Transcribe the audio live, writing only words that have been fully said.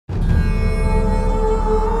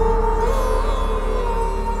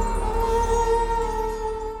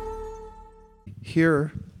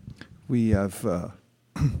Here we have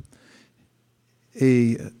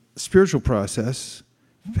a spiritual process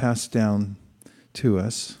passed down to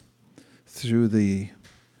us through the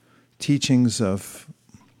teachings of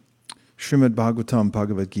Srimad Bhagavatam,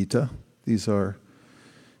 Bhagavad Gita. These are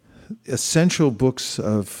essential books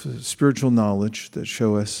of spiritual knowledge that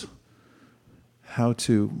show us how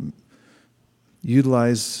to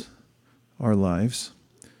utilize our lives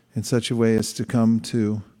in such a way as to come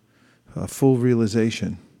to a full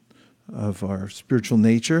realization of our spiritual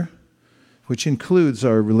nature, which includes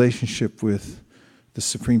our relationship with the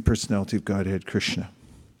Supreme Personality of Godhead, Krishna.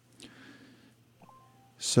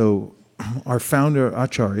 So our founder,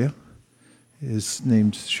 Acharya, is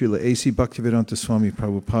named Srila A.C. Bhaktivedanta Swami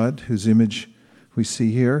Prabhupada, whose image we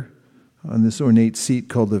see here on this ornate seat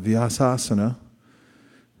called the Vyasasana.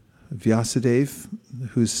 Vyasadeva,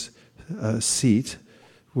 whose seat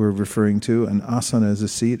we're referring to, an asana is a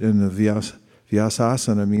seat, and the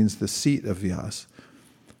Vyasasana means the seat of Vyas.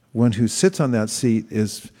 One who sits on that seat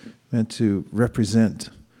is meant to represent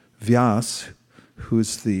Vyas,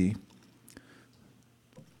 who's the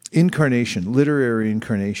incarnation, literary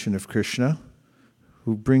incarnation of Krishna,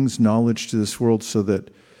 who brings knowledge to this world so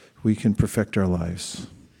that we can perfect our lives.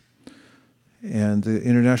 And the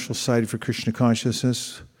International Society for Krishna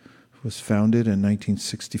Consciousness was founded in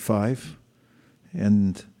 1965,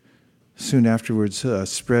 and soon afterwards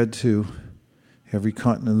spread to every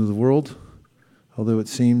continent of the world, although it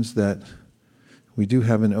seems that we do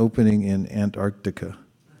have an opening in Antarctica,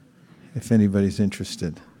 if anybody's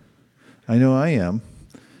interested. I know I am,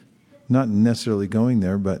 not necessarily going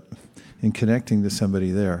there, but in connecting to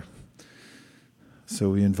somebody there. So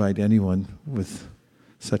we invite anyone with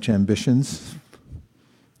such ambitions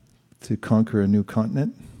to conquer a new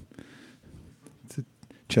continent to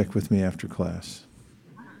check with me after class.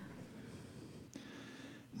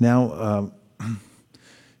 Now,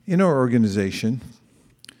 in our organization,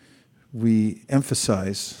 we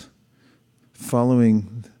emphasize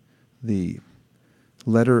following the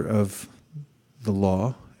letter of the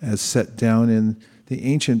law as set down in the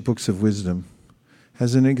ancient books of wisdom.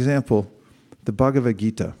 As an example, the Bhagavad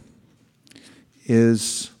Gita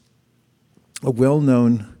is a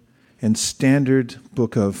well-known and standard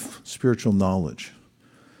book of spiritual knowledge.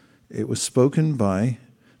 It was spoken by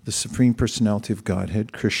the Supreme Personality of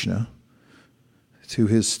Godhead, Krishna, to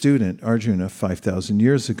his student Arjuna 5,000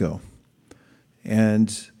 years ago.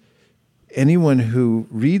 And anyone who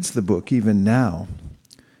reads the book, even now,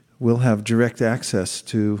 will have direct access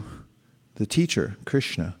to the teacher,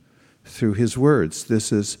 Krishna, through his words.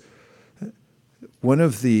 This is one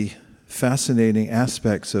of the fascinating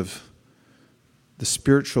aspects of the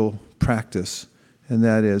spiritual practice, and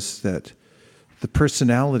that is that the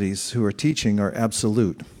personalities who are teaching are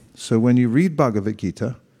absolute. So when you read Bhagavad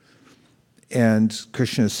Gita, and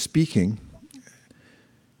Krishna is speaking,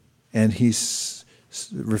 and he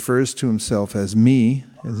refers to himself as me,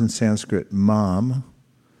 as in Sanskrit, mam,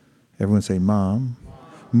 everyone say mam,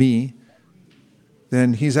 me,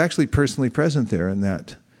 then he's actually personally present there in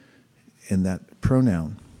that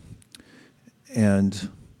pronoun. And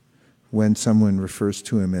when someone refers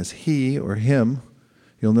to him as he or him,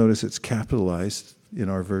 you'll notice it's capitalized in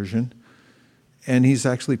our version, and he's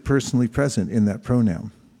actually personally present in that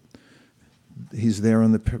pronoun. He's there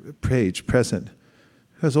on the page, present.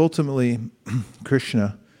 Because ultimately,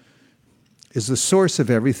 Krishna is the source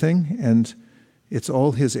of everything, and it's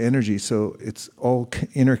all his energy, so it's all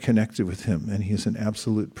interconnected with him, and he's an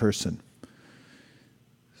absolute person.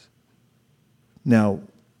 Now,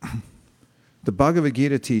 the Bhagavad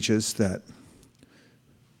Gita teaches that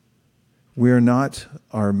we are not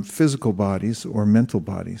our physical bodies or mental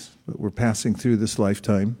bodies, but we're passing through this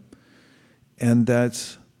lifetime, and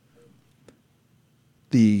that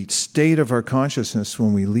the state of our consciousness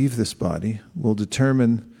when we leave this body will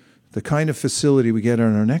determine the kind of facility we get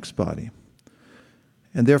on our next body.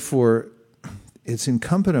 And therefore, it's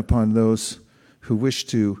incumbent upon those who wish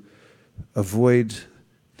to avoid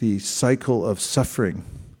the cycle of suffering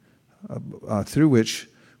through which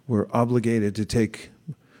we're obligated to take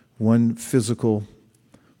one physical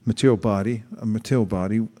material body,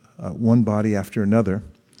 one body after another,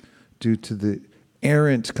 due to the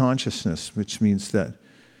errant consciousness, which means that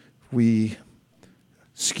we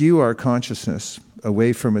skew our consciousness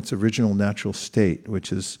away from its original natural state,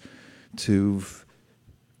 which is to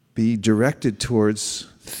be directed towards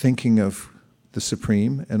thinking of the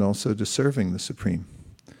Supreme and also to serving the Supreme.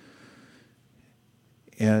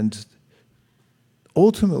 And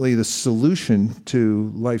ultimately, the solution to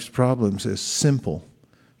life's problems is simple,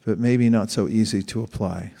 but maybe not so easy to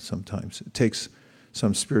apply sometimes. It takes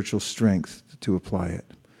some spiritual strength to apply it.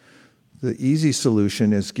 The easy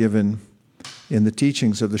solution is given in the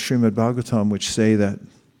teachings of the Srimad Bhagavatam, which say that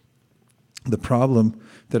the problem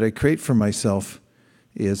that I create for myself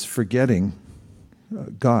is forgetting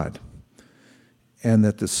God, and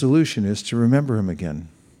that the solution is to remember Him again.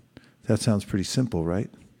 That sounds pretty simple, right?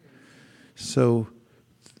 So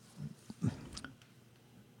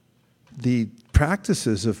the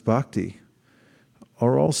practices of bhakti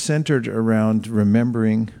are all centered around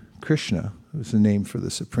remembering Krishna, who's the name for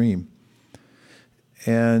the Supreme.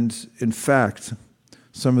 And in fact,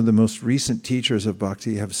 some of the most recent teachers of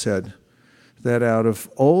bhakti have said that out of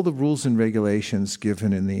all the rules and regulations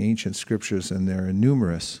given in the ancient scriptures, and there are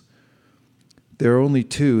numerous, there are only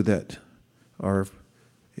two that are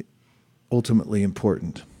ultimately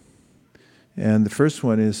important. And the first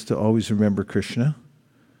one is to always remember Krishna,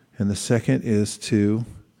 and the second is to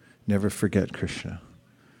never forget Krishna.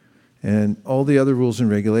 And all the other rules and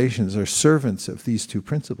regulations are servants of these two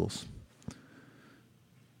principles.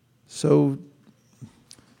 So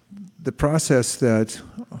the process that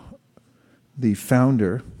the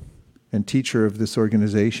founder and teacher of this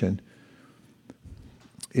organization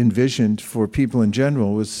envisioned for people in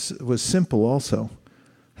general was simple also.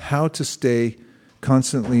 How to stay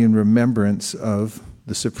constantly in remembrance of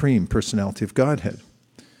the Supreme Personality of Godhead.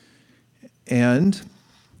 And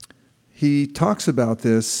he talks about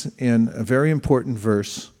this in a very important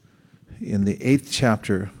verse in the 8th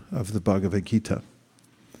chapter of the Bhagavad Gita.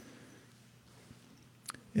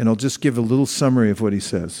 And I'll just give a little summary of what he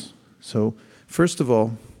says. So, first of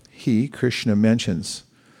all, he, Krishna, mentions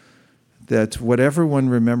that whatever one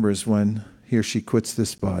remembers when he or she quits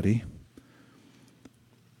this body,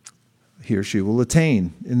 he or she will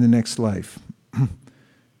attain in the next life.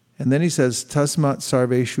 And then he says, Tasmat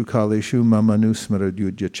sarveshu kaleshu mamanu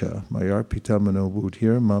smaradhyudyacha mayarpita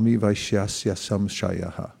manobudhir mami vaishyasya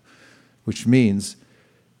samshayaha. Which means,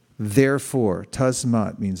 therefore,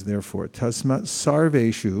 tasmat means therefore. Tasmat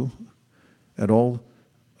sarveshu,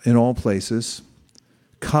 in all places.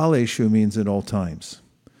 Kaleshu means at all times.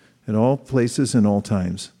 In all places, in all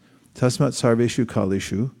times. Tasmat sarveshu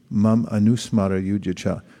kaleshu mam anusmara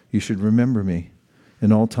yudyacha. You should remember me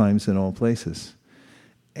in all times, in all places.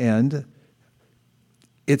 And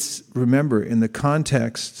it's, remember, in the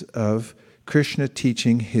context of Krishna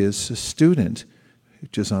teaching his student,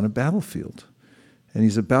 which is on a battlefield. And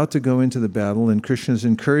he's about to go into the battle, and Krishna's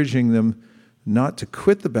encouraging them not to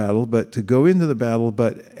quit the battle, but to go into the battle,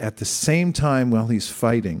 but at the same time while he's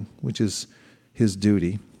fighting, which is his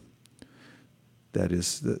duty, that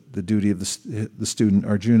is the duty of the student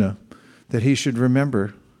Arjuna, that he should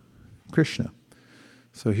remember Krishna.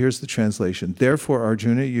 So here's the translation. Therefore,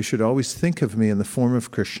 Arjuna, you should always think of me in the form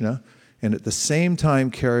of Krishna, and at the same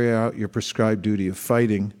time carry out your prescribed duty of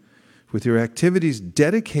fighting with your activities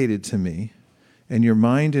dedicated to me and your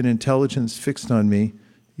mind and intelligence fixed on me.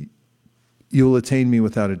 You will attain me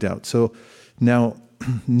without a doubt. So now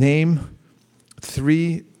name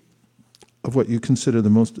 3 of what you consider the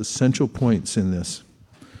most essential points in this.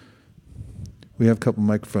 We have a couple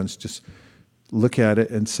microphones. Just look at it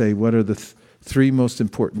and say, what are the 3 most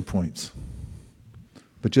important points?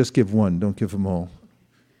 But just give one, don't give them all.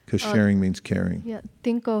 Because sharing means caring. Yeah,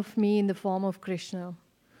 think of me in the form of Krishna.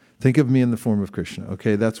 Think of me in the form of Krishna.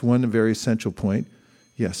 Okay, that's one very essential point.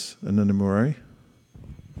 Yes, Ananda Murari?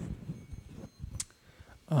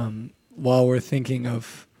 While we're thinking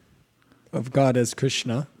of God as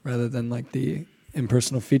Krishna, rather than like the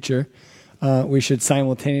impersonal feature, we should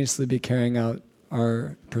simultaneously be carrying out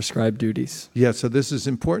our prescribed duties. Yeah, so this is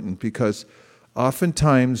important because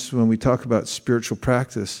oftentimes when we talk about spiritual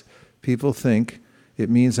practice, people think it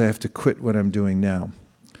means I have to quit what I'm doing now.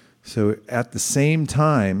 So at the same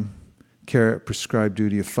time, carry out prescribed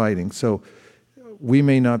duty of fighting. So we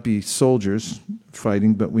may not be soldiers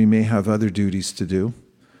fighting, but we may have other duties to do.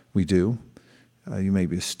 We do. You may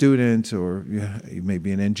be a student, or you may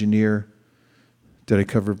be an engineer. Did I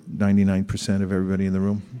cover 99% of everybody in the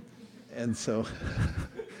room? And so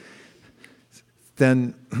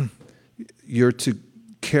then you're to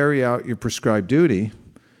carry out your prescribed duty,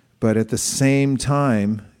 but at the same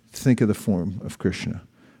time, think of the form of Krishna.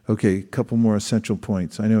 Okay, a couple more essential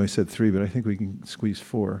points. I know I said 3, but I think we can squeeze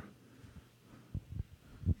 4.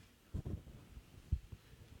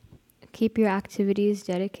 Keep your activities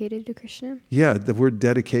dedicated to Krishna? Yeah, the word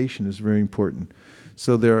dedication is very important.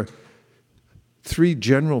 So there are 3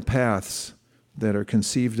 general paths that are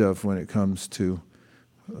conceived of when it comes to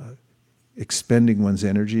expending one's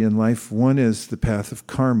energy in life. One is the path of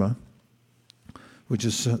karma, which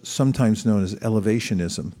is sometimes known as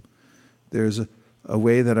elevationism. There's a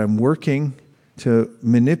way that I'm working to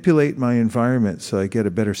manipulate my environment so I get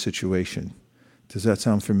a better situation. Does that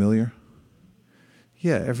sound familiar?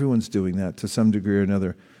 Yeah, everyone's doing that to some degree or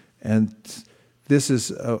another. And this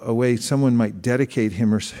is a way someone might dedicate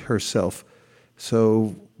him or herself.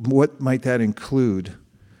 So what might that include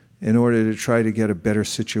in order to try to get a better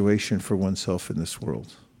situation for oneself in this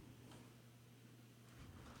world?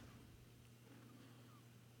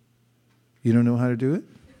 You don't know how to do it?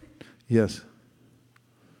 Yes.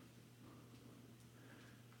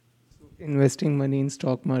 Investing money in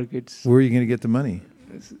stock markets. Where are you going to get the money?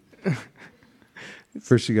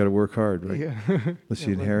 First you got to work hard, right? Yeah. Unless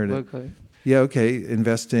you inherit it. Work hard. Yeah, okay,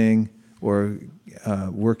 investing or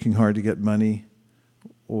working hard to get money,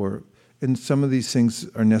 and some of these things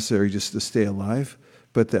are necessary just to stay alive.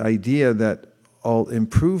 But the idea that I'll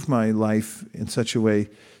improve my life in such a way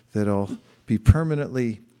that I'll be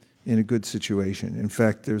permanently in a good situation. In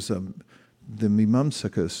fact, there's the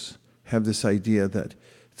Mimamsakas have this idea that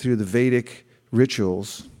through the Vedic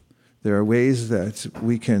rituals, there are ways that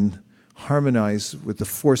we can harmonize with the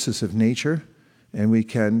forces of nature, and we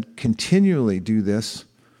can continually do this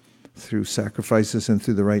through sacrifices and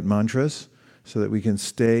through the right mantras so that we can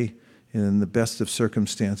stay in the best of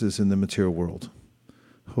circumstances in the material world,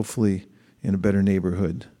 hopefully in a better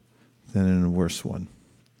neighborhood than in a worse one.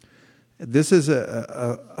 This is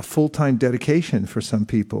a full-time dedication for some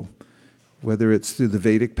people, whether it's through the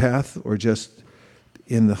Vedic path or just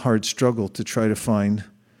in the hard struggle to try to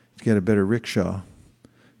get a better rickshaw.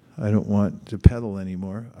 I don't want to pedal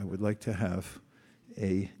anymore. I would like to have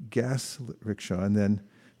a gas rickshaw, and then,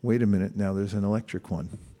 wait a minute, now there's an electric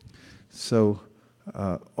one. So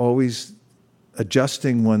always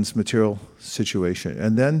adjusting one's material situation.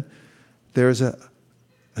 And then there's a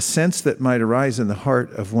sense that might arise in the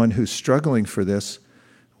heart of one who's struggling for this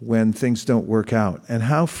when things don't work out. And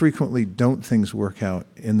how frequently don't things work out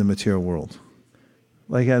in the material world?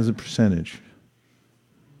 Like as a percentage.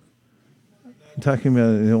 I'm talking about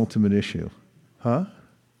an ultimate issue. Huh?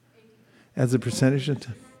 As a percentage of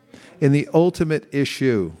time. In the ultimate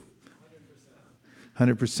issue,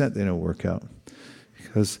 100% they don't work out.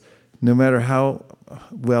 Because no matter how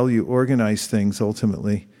well you organize things,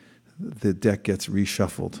 ultimately, the deck gets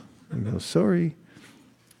reshuffled. You go, sorry.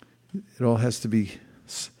 It all has to be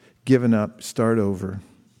given up, start over.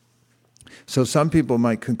 So some people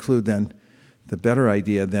might conclude then, the better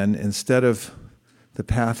idea then, instead of the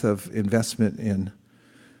path of investment in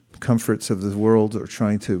comforts of the world or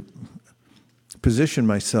trying to position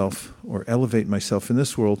myself or elevate myself in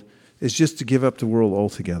this world, is just to give up the world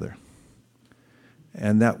altogether.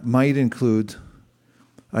 And that might include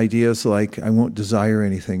ideas like, I won't desire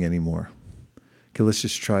anything anymore. Okay, let's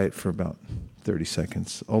just try it for about 30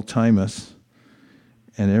 seconds. I'll time us.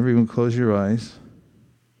 And everyone close your eyes.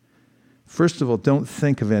 First of all, don't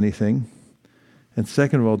think of anything. And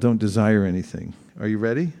second of all, don't desire anything. Are you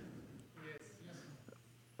ready? Yes.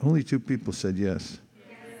 Only 2 people said yes.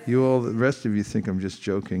 You all, the rest of you think I'm just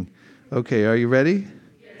joking. Okay, are you ready?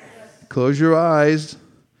 Yes. Close your eyes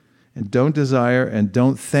and don't desire and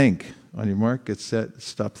don't think. On your mark, get set,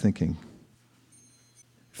 stop thinking.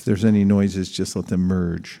 If there's any noises, just let them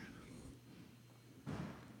merge.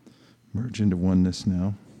 Merge into oneness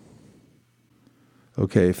now.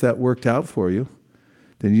 Okay, if that worked out for you,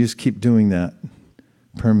 then you just keep doing that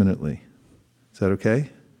permanently. Is that okay?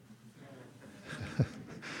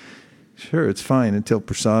 Sure, it's fine until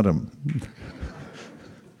prasadam.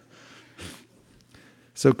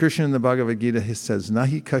 So Krishna in the Bhagavad Gita, he says,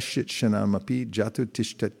 Nahi kashit shanamapi jatu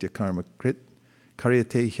tishtatya karma krit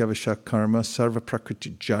karyate hyavasha karma sarva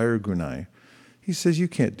prakriti jayar gunai. He says, you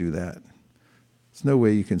can't do that. There's no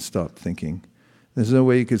way you can stop thinking. There's no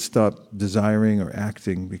way you can stop desiring or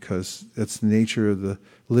acting, because that's the nature of the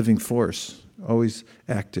living force, always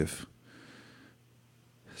active.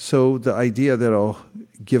 So the idea that I'll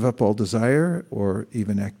give up all desire or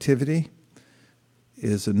even activity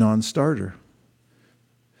is a non-starter.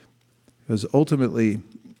 Because ultimately,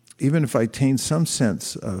 even if I attain some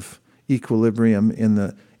sense of equilibrium in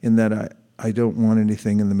that I don't want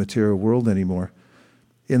anything in the material world anymore,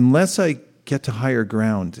 unless I get to higher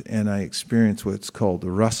ground and I experience what's called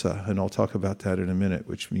rasa, and I'll talk about that in a minute,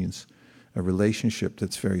 which means a relationship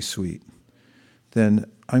that's very sweet, then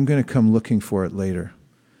I'm going to come looking for it later.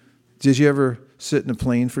 Did you ever sit in a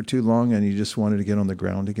plane for too long and you just wanted to get on the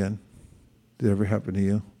ground again? Did it ever happen to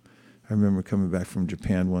you? I remember coming back from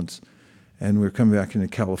Japan once, and we were coming back into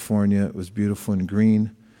California. It was beautiful and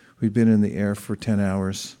green. We'd been in the air for 10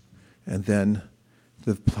 hours, and then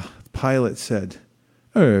the pilot said,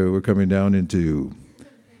 "Hey, we're coming down into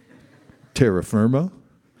terra firma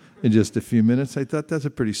in just a few minutes." I thought that's a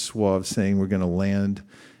pretty suave saying we're going to land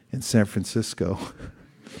in San Francisco.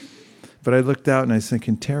 But I looked out and I was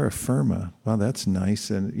thinking, terra firma, wow, that's nice.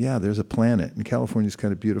 And yeah, there's a planet. And California's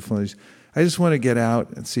kind of beautiful. And I just want to get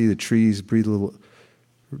out and see the trees, breathe a little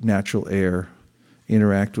natural air,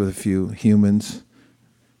 interact with a few humans,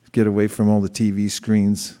 get away from all the TV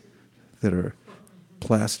screens that are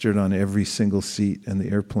plastered on every single seat in the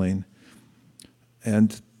airplane.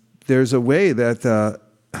 And there's a way that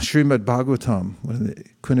Srimad Bhagavatam, one of the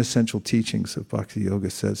quintessential teachings of Bhakti Yoga,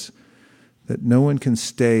 says that no one can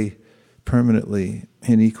stay permanently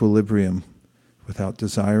in equilibrium without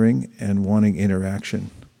desiring and wanting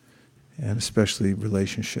interaction, and especially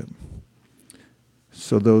relationship.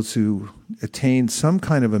 So those who attain some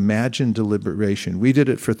kind of imagined deliberation, we did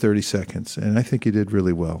it for 30 seconds, and I think you did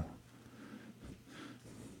really well.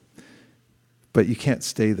 But you can't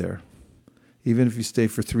stay there. Even if you stay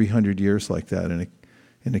for 300 years like that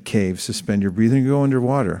in a cave, suspend your breathing, go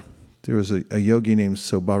underwater. There was a yogi named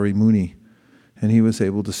Sobari Muni, and he was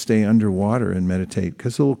able to stay underwater and meditate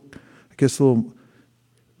because a little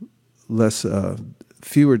less,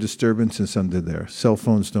 fewer disturbances under there. Cell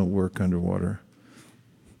phones don't work underwater.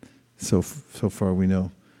 So far we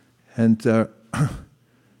know. And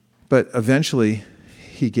but eventually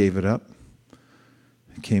he gave it up.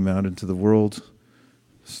 He came out into the world,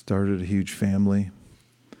 started a huge family,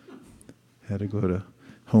 had to go to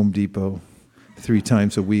Home Depot 3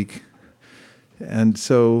 times a week. And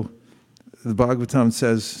so the Bhagavatam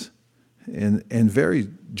says in very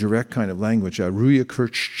direct kind of language, Ruya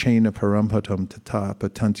Kirchchena Parampatam Tata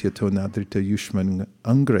Patantyato Nadrita Yushman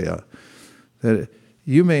Angreya, that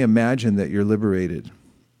you may imagine that you're liberated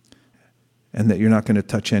and that you're not going to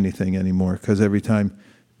touch anything anymore, because every time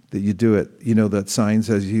that you do it, you know that sign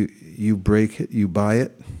says you break it, you buy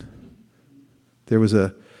it. There was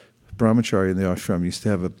a brahmachari in the ashram used to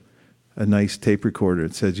have a nice tape recorder.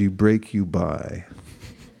 It says, you break, you buy.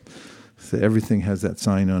 So everything has that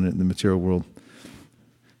sign on it in the material world.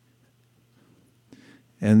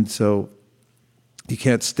 And so you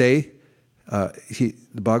can't stay. The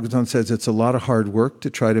Bhagavatam says it's a lot of hard work to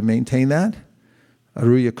try to maintain that.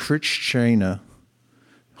 Aruya Krishchena,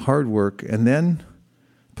 hard work, and then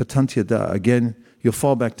Patantyada, again, you'll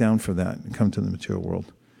fall back down from that and come to the material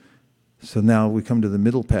world. So now we come to the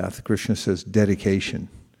middle path. Krishna says dedication,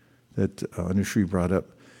 that Anushree brought up.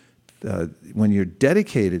 When you're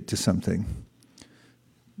dedicated to something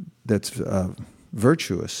that's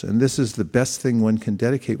virtuous, and this is the best thing one can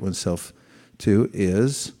dedicate oneself to,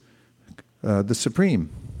 is the Supreme.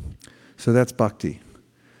 So that's bhakti.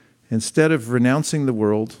 Instead of renouncing the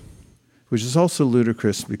world, which is also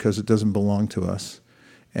ludicrous because it doesn't belong to us,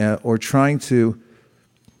 or trying to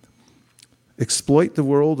exploit the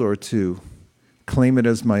world or to claim it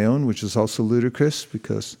as my own, which is also ludicrous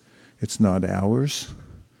because it's not ours,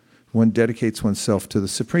 one dedicates oneself to the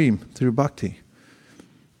Supreme through bhakti.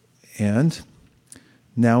 And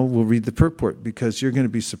now we'll read the purport, because you're going to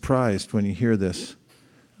be surprised when you hear this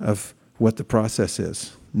of what the process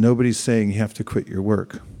is. Nobody's saying you have to quit your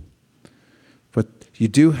work. But you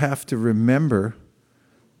do have to remember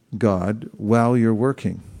God while you're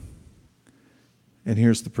working. And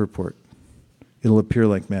here's the purport. It'll appear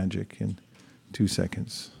like magic in 2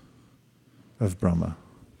 seconds of Brahma.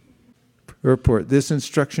 Purport. This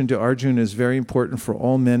instruction to Arjuna is very important for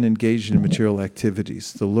all men engaged in material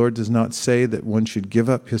activities. The Lord does not say that one should give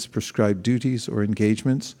up his prescribed duties or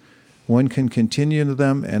engagements. One can continue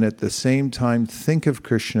them and at the same time think of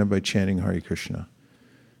Krishna by chanting Hare Krishna.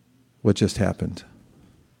 What just happened?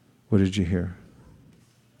 What did you hear?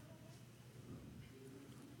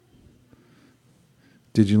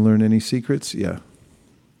 Did you learn any secrets? Yeah.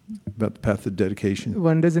 About the path of dedication.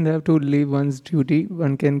 One doesn't have to leave one's duty.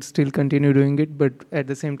 One can still continue doing it, but at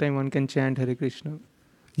the same time one can chant Hare Krishna.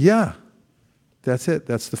 Yeah. That's it.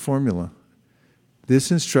 That's the formula.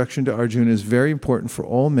 This instruction to Arjuna is very important for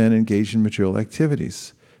all men engaged in material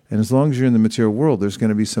activities. And as long as you're in the material world, there's going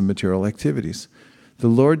to be some material activities. The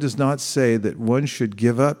Lord does not say that one should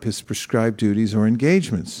give up his prescribed duties or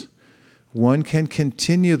engagements. One can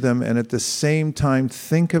continue them and at the same time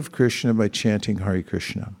think of Krishna by chanting Hare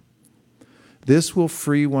Krishna. This will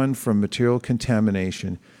free one from material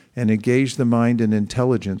contamination and engage the mind and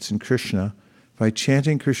intelligence in Krishna. By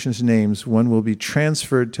chanting Krishna's names, one will be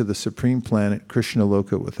transferred to the supreme planet, Krishna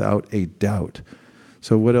Loka, without a doubt.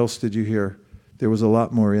 So what else did you hear? There was a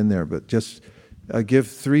lot more in there, but just give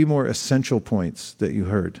 3 more essential points that you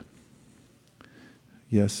heard.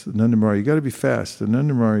 Yes, Nandamari, you got to be fast. The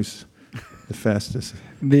Nandamari's the fastest.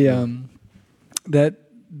 That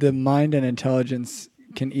the mind and intelligence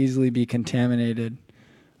can easily be contaminated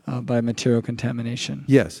by material contamination.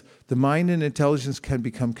 Yes, the mind and intelligence can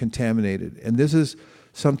become contaminated. And this is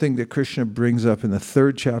something that Krishna brings up in the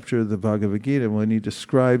 3rd chapter of the Bhagavad Gita when he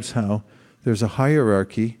describes how there's a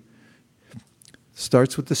hierarchy.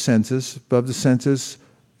 Starts with the senses. Above the senses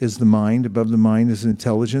is the mind. Above the mind is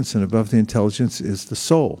intelligence. And above the intelligence is the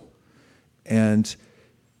soul. And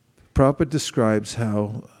Prabhupada describes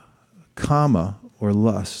how kama, or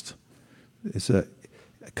lust, is a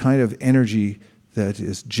kind of energy that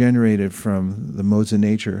is generated from the modes of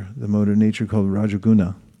nature, the mode of nature called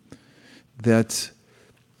Rajaguna, that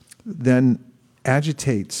then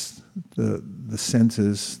agitates the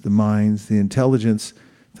senses, the minds, the intelligence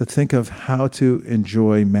to think of how to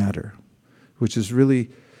enjoy matter, which is really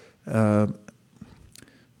an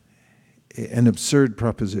absurd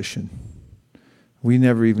proposition. We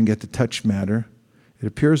never even get to touch matter. It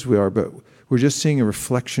appears we are, but we're just seeing a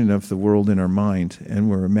reflection of the world in our mind, and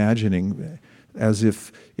we're imagining as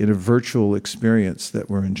if in a virtual experience that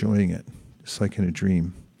we're enjoying it. It's like in a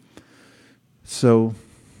dream. So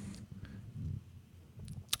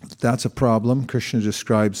that's a problem. Krishna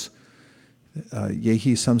describes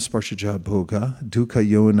yehi samsparshaja bhoga dukkha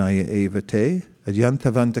yonaya evate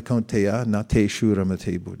adyantavanta kaunteya nate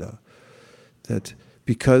shuramate buddha. That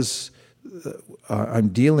because I'm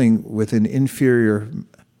dealing with an inferior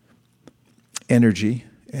energy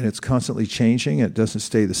and it's constantly changing, it doesn't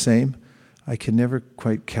stay the same, I can never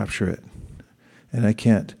quite capture it. And I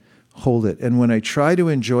can't hold it. And when I try to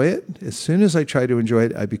enjoy it, as soon as I try to enjoy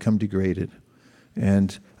it, I become degraded.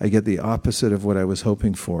 And I get the opposite of what I was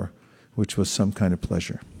hoping for, which was some kind of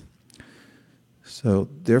pleasure. So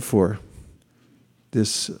therefore,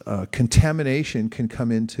 this contamination can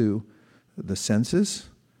come into the senses,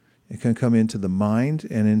 it can come into the mind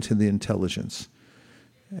and into the intelligence.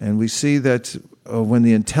 And we see that when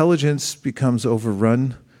the intelligence becomes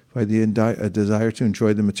overrun by the desire to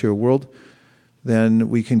enjoy the material world, then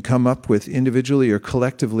we can come up with individually or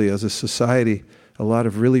collectively as a society a lot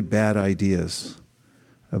of really bad ideas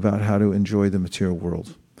about how to enjoy the material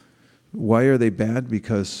world. Why are they bad?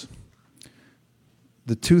 Because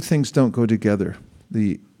the two things don't go together.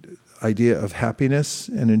 The idea of happiness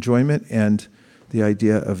and enjoyment and the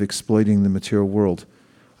idea of exploiting the material world.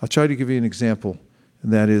 I'll try to give you an example,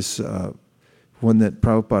 and that is one that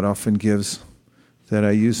Prabhupada often gives, that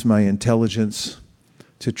I use my intelligence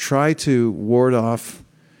to try to ward off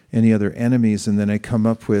any other enemies, and then I come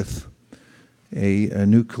up with a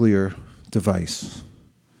nuclear device.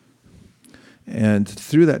 And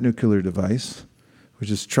through that nuclear device, which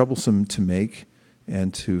is troublesome to make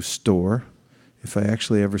and to store, if I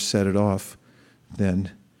actually ever set it off,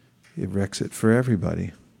 then it wrecks it for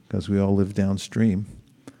everybody, because we all live downstream.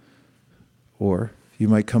 Or you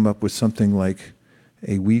might come up with something like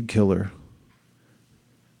a weed killer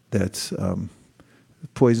that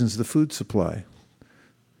poisons the food supply.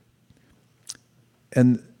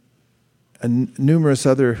 And numerous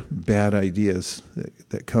other bad ideas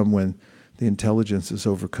that come when the intelligence is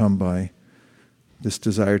overcome by this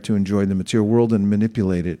desire to enjoy the material world and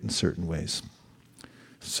manipulate it in certain ways.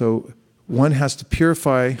 So one has to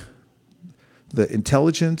purify the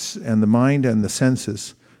intelligence and the mind and the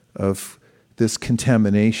senses of this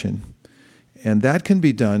contamination. And that can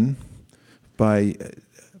be done by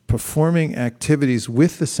performing activities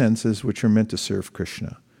with the senses which are meant to serve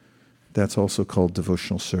Krishna. That's also called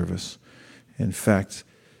devotional service. In fact,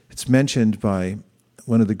 it's mentioned by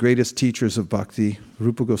one of the greatest teachers of bhakti,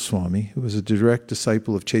 Rupa Goswami, who was a direct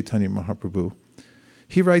disciple of Chaitanya Mahaprabhu.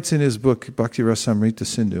 He writes in his book, Bhakti Rasamrita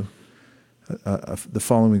Sindhu, the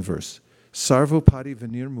following verse: Sarvopadi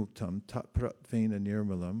vinirmuktam tatpratvena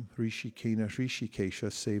nirmalam rishikena rishikesha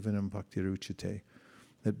sevanam bhakti ruchite.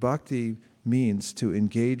 That bhakti means to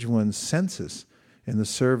engage one's senses in the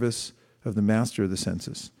service of the master of the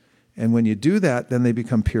senses. And when you do that, then they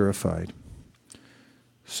become purified.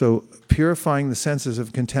 So purifying the senses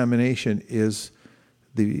of contamination is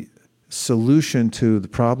the solution to the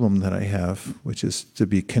problem that I have, which is to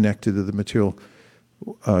be connected to the material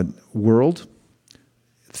world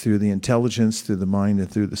through the intelligence, through the mind, and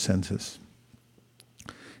through the senses.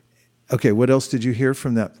 Okay, what else did you hear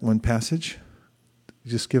from that one passage?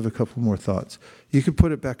 Just give a couple more thoughts. You can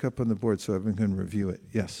put it back up on the board so everyone can review it.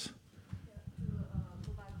 Yes?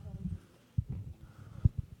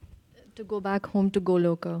 To go back home to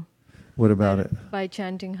Goloka. What about it? By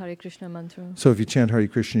chanting Hare Krishna mantra. So if you chant Hare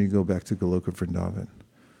Krishna, you go back to Goloka Vrindavan.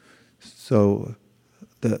 So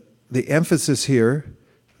the emphasis here,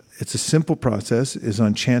 it's a simple process, is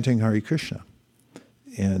on chanting Hare Krishna.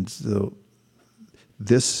 And so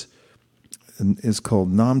this is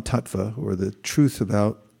called Nam Tattva, or the truth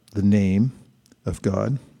about the name of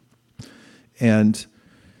God. And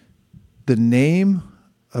the name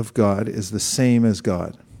of God is the same as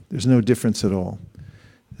God. There's no difference at all.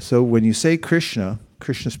 So when you say Krishna,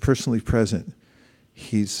 Krishna's personally present.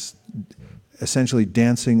 He's essentially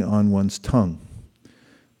dancing on one's tongue.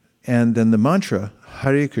 And then the mantra,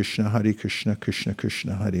 Hare Krishna, Krishna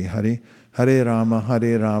Krishna, Hare Hare, Hare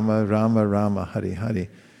Rama, Rama Rama, Hare Hare.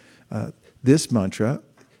 This mantra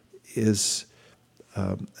is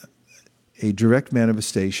a direct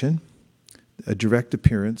manifestation, a direct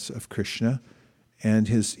appearance of Krishna and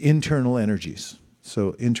his internal energies.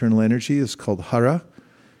 So internal energy is called Hara,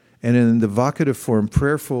 and in the vocative form,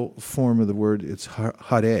 prayerful form of the word, it's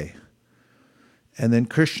Hare. And then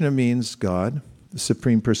Krishna means God, the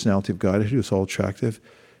Supreme Personality of God, who is all attractive,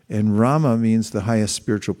 and Rama means the highest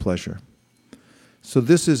spiritual pleasure. So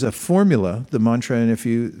this is a formula, the mantra, and if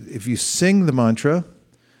you sing the mantra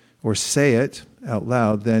or say it out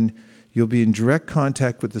loud, then you'll be in direct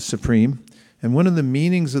contact with the Supreme. And one of the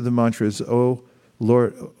meanings of the mantra is, "O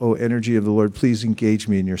Lord, O energy of the Lord, please engage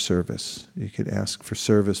me in your service." You could ask for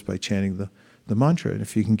service by chanting the mantra. And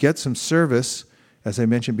if you can get some service, as I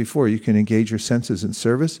mentioned before, you can engage your senses in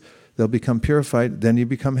service. They'll become purified. Then you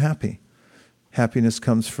become happy. Happiness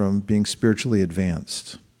comes from being spiritually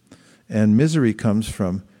advanced. And misery comes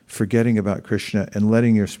from forgetting about Krishna and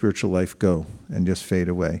letting your spiritual life go and just fade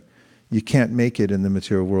away. You can't make it in the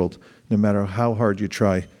material world, no matter how hard you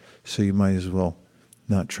try, so you might as well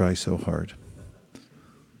not try so hard.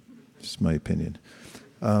 Just my opinion.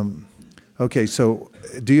 Okay, so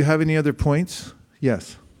do you have any other points?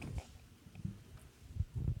 Yes.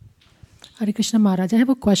 Hare Krishna Maharaj, I have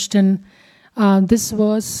a question. This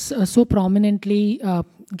verse so prominently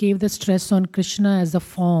gave the stress on Krishna as the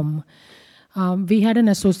form. We had an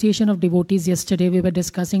association of devotees yesterday. We were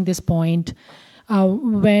discussing this point.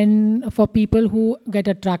 When for people who get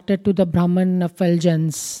attracted to the Brahman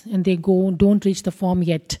effulgence and they don't reach the form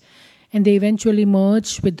yet, and they eventually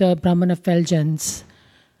merge with the Brahman effulgence,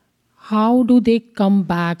 how do they come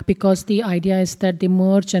back? Because the idea is that they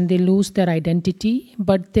merge and they lose their identity,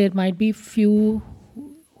 but there might be few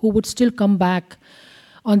who would still come back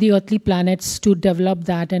on the earthly planets to develop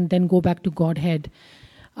that and then go back to Godhead.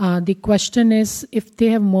 The question is, if they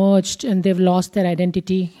have merged and they've lost their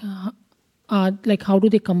identity, how do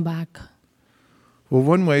they come back? Well,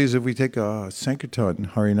 one way is if we take a Sankirtan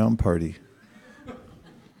Harinam party.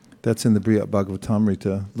 That's in the Brihad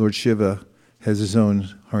Bhagavatamrita. Lord Shiva has his own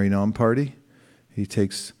Harinam party. He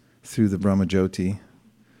takes through the Brahmajyoti.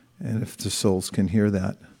 And if the souls can hear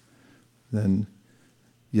that, then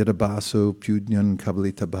Yadabaso Pyudnyan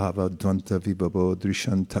Kabalita Bhava Dvanta Vibhavo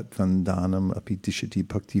Drishan Tatvandanam Apitishati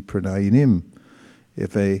Bhakti Pranayinim.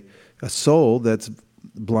 If a soul that's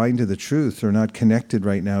blind to the truth or not connected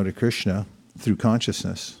right now to Krishna through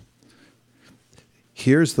consciousness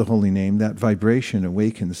hears the holy name, that vibration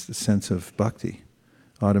awakens the sense of bhakti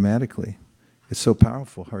automatically. It's so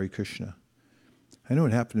powerful, Hare Krishna. I know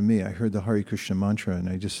what happened to me. I heard the Hare Krishna mantra and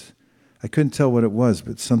I couldn't tell what it was,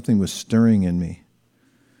 but something was stirring in me.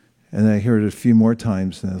 And I heard it a few more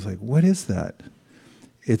times and I was like, what is that?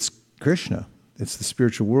 It's Krishna. It's the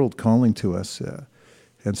spiritual world calling to us.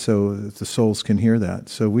 And so the souls can hear that.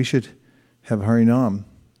 So we should have Harinam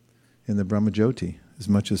in the Brahmajyoti as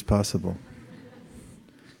much as possible.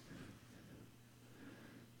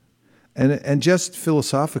 And just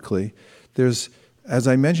philosophically, there's, as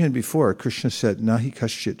I mentioned before, Krishna said, Nahi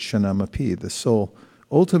kaschit shanamapi. The soul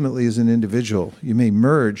ultimately is an individual. You may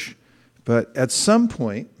merge, but at some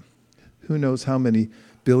point, who knows how many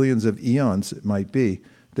billions of eons it might be,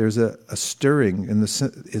 there's a stirring,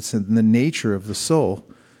 it's in the nature of the soul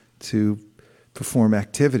to perform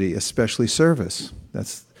activity, especially service.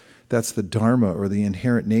 That's the dharma or the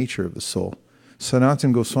inherent nature of the soul.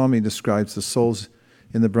 Sanatana Goswami describes the souls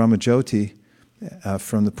in the Brahmajyoti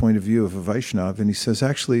from the point of view of a Vaishnava, and he says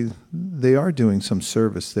actually they are doing some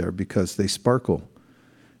service there because they sparkle.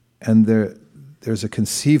 And there's a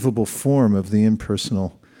conceivable form of the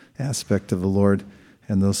impersonal aspect of the Lord,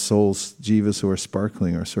 and those souls, jivas who are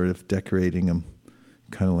sparkling, are sort of decorating them,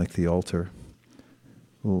 kind of like the altar.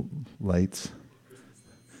 Little lights,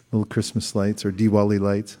 little Christmas lights or Diwali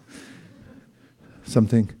lights,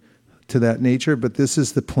 something to that nature. But this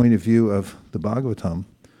is the point of view of the Bhagavatam,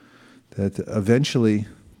 that eventually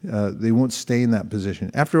they won't stay in that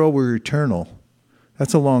position. After all, we're eternal.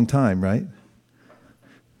 That's a long time, right?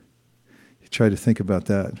 You try to think about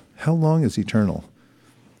that. How long is eternal?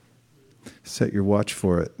 Set your watch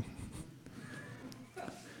for it.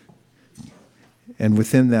 And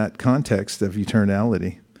within that context of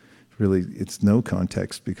eternality, really it's no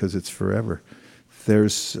context because it's forever.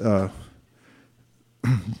 There's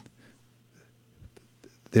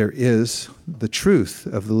there is the truth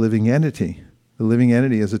of the living entity. The living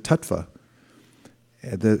entity is a tattva.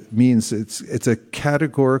 That means it's a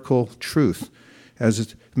categorical truth. As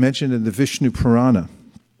it's mentioned in the Vishnu Purana,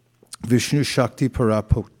 Vishnu Shakti Para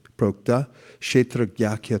Prokta, Kshetra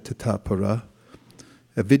Gyakya Tata Para,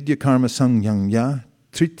 Avidya Karma Sangyanya,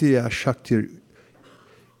 Tritiya Shakti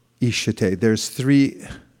Ishate. There's 3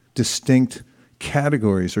 distinct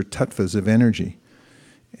categories or tattvas of energy.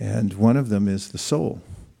 And one of them is the soul.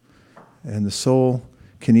 And the soul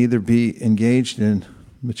can either be engaged in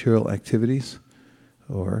material activities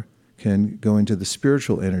or can go into the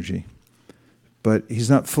spiritual energy. But he's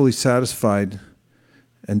not fully satisfied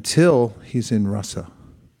until he's in rasa.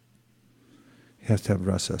 He has to have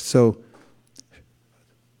rasa. So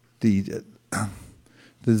the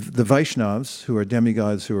Vaishnavas, who are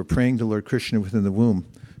demigods, who are praying to Lord Krishna within the womb,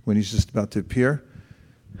 when he's just about to appear,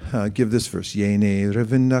 give this verse: Yene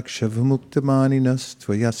ravindakshavamuktamaninas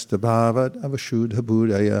tvayasta bhavat avashudha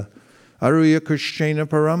budaya aruya krishna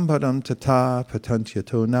parampadam tata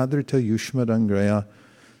patantyato nadrita yushmadangraya.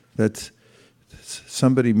 That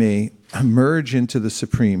somebody may merge into the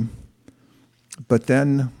Supreme, but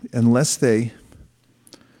then unless they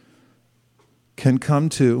can come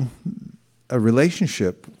to a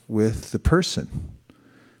relationship with the person,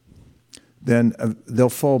 then they'll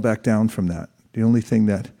fall back down from that. The only thing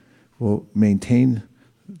that will maintain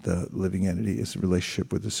the living entity is the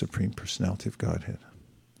relationship with the Supreme Personality of Godhead.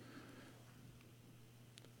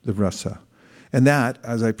 The rasa. And that,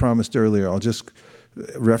 as I promised earlier, I'll just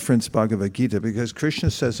reference Bhagavad Gita, because Krishna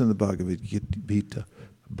says in the Bhagavad Gita,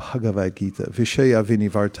 Vishaya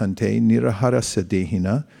vinivartante nirahara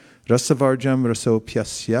sadehina rasavarjam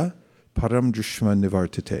rasopyasya param drushma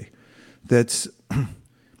nivartate. That's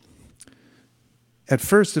at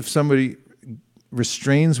first, if somebody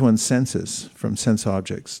restrains one's senses from sense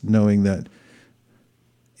objects, knowing that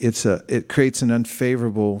it creates an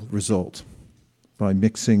unfavorable result by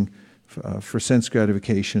mixing for sense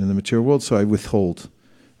gratification in the material world, so I withhold.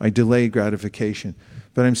 I delay gratification.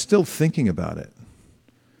 But I'm still thinking about it.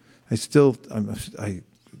 I still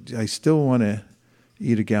want to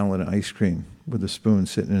eat a gallon of ice cream with a spoon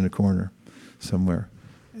sitting in a corner somewhere.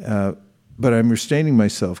 But I'm restraining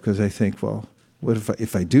myself because I think, well, what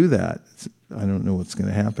if I do that? I don't know what's going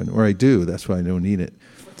to happen. Or I do, that's why I don't eat it.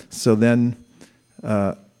 So then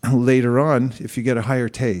later on, if you get a higher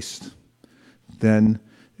taste, then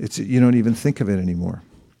you don't even think of it anymore.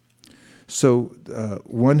 So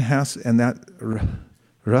one has, and that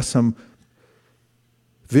rasam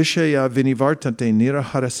vishaya vinivartante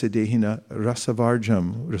nirahara sedehina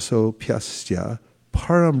rasavarjam rasopyasya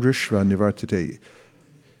param rishva nivartate.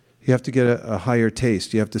 You have to get a higher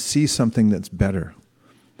taste. You have to see something that's better.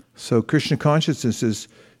 So Krishna consciousness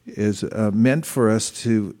is meant for us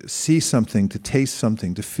to see something, to taste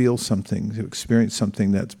something, to feel something, to experience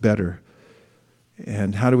something that's better.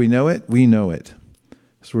 And how do we know it? We know it.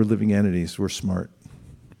 So we're living entities. We're smart.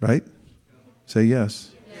 Right? Say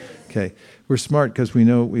yes. Okay. We're smart because we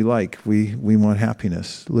know what we like. We want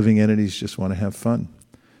happiness. Living entities just want to have fun.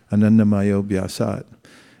 Anandamayo bhyasat.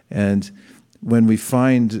 And when we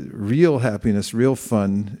find real happiness, real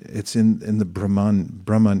fun, it's in the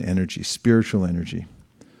Brahman energy, spiritual energy.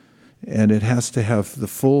 And it has to have the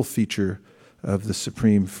full feature of the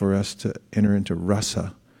Supreme for us to enter into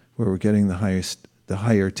rasa, where we're getting the higher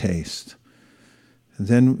taste. And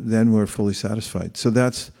then we're fully satisfied. So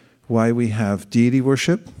that's why we have deity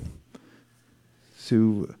worship,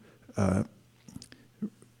 to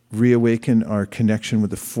reawaken our connection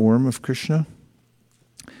with the form of Krishna.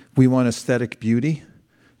 We want aesthetic beauty.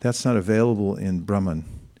 That's not available in Brahman.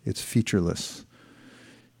 It's featureless.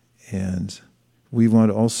 And we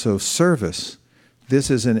want also service.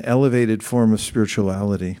 This is an elevated form of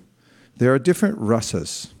spirituality. There are different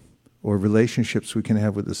rasas, or relationships we can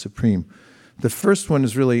have with the Supreme. The first one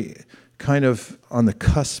is really kind of on the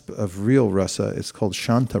cusp of real rasa. It's called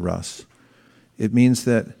Shanta ras. It means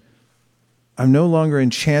that I'm no longer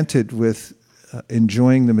enchanted with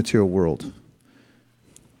enjoying the material world.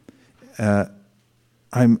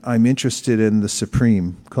 I'm interested in the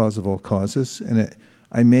Supreme, cause of all causes, and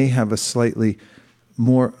I may have slightly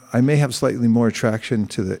more attraction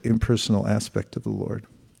to the impersonal aspect of the Lord,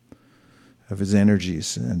 of His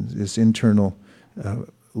energies and His internal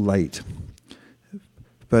light.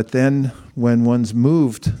 But then, when one's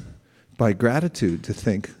moved by gratitude to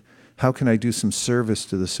think, how can I do some service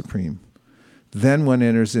to the Supreme? Then one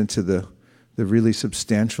enters into the really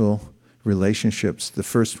substantial relationships. The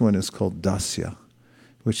first one is called dasya,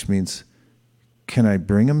 which means, can I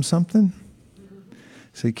bring him something?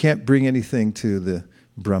 So you can't bring anything to the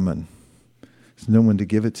Brahman. There's no one to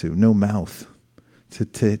give it to, no mouth to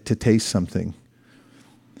taste something.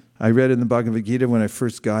 I read in the Bhagavad Gita when I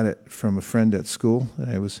first got it from a friend at school.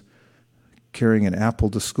 I was carrying an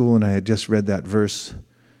apple to school, and I had just read that verse,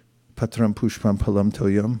 Patram Pushpam Palam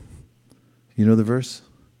Toyam. You know the verse?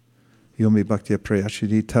 Yomi Bhaktiya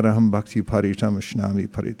Prayashidi Taraham Bhakti Paritam Ashnami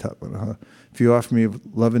Paritapanaha. If you offer me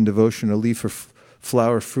love and devotion, a leaf or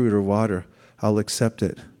flower, fruit, or water, I'll accept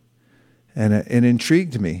it. And it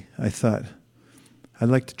intrigued me. I thought, I'd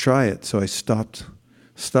like to try it. So I stopped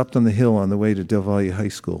on the hill on the way to Del Valle High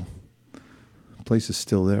School. The place is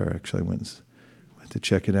still there, actually. I went to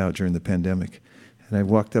check it out during the pandemic. And I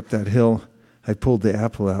walked up that hill. I pulled the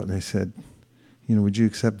apple out and I said, would you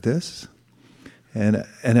accept this? And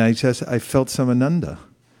I felt some ananda,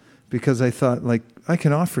 because I thought, I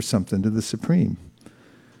can offer something to the Supreme.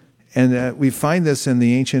 And we find this in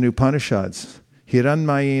the ancient Upanishads.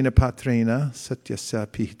 Hiranmayena patrena satyasya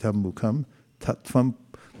pihitam mukham tattvam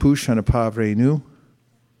pushanapavrenu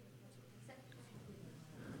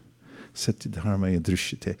satyadharmaya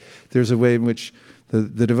drishyate. There's a way in which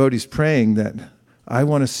the devotee's praying that I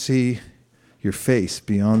want to see your face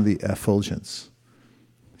beyond the effulgence.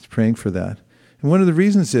 He's praying for that. And one of the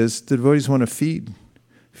reasons is the devotees want to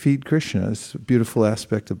feed Krishna. It's a beautiful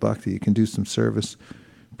aspect of bhakti. You can do some service,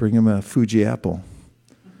 bring him a Fuji apple.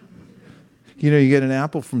 You get an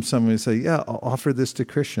apple from someone and say, yeah, I'll offer this to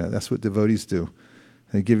Krishna. That's what devotees do.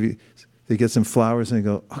 They get some flowers and they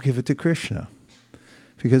go, I'll give it to Krishna.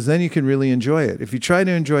 Because then you can really enjoy it. If you try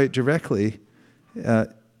to enjoy it directly,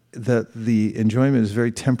 the enjoyment is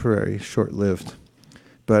very temporary, short-lived.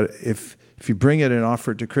 But if you bring it and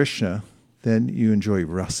offer it to Krishna, then you enjoy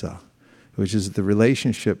rasa, which is the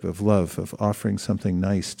relationship of love, of offering something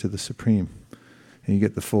nice to the Supreme. And you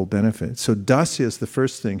get the full benefit. So dasya is the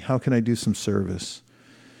first thing. How can I do some service?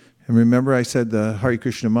 And remember I said the Hare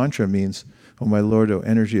Krishna mantra means, oh my Lord, oh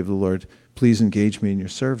energy of the Lord, please engage me in your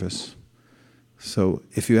service. So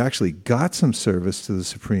if you actually got some service to the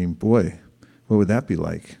Supreme, boy, what would that be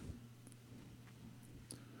like?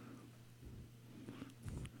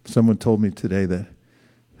 Someone told me today that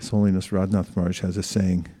His Holiness Radhanath Maharaj has a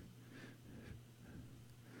saying,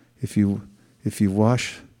 if you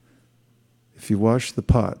wash the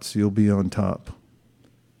pots, you'll be on top.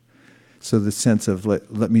 So the sense of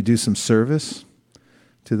let me do some service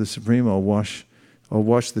to the Supreme, I'll wash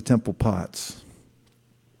the temple pots.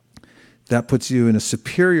 That puts you in a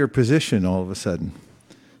superior position all of a sudden,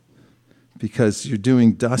 because you're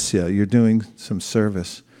doing dasya, you're doing some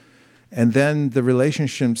service. And then the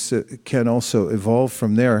relationships can also evolve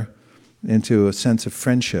from there into a sense of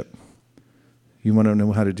friendship. You want to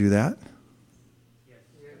know how to do that? Yes.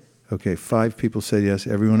 Okay, 5 people said yes.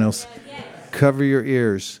 Everyone else, yes. Cover your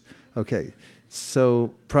ears. Okay,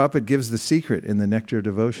 so Prabhupada gives the secret in the Nectar of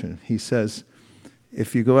Devotion. He says,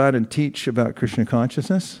 if you go out and teach about Krishna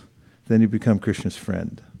consciousness, then you become Krishna's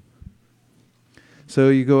friend. So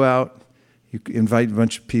you go out, you invite a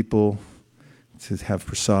bunch of people to have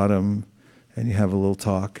prasadam, and you have a little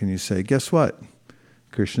talk, and you say, guess what?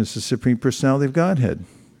 Krishna is the Supreme Personality of Godhead,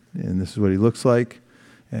 and this is what he looks like,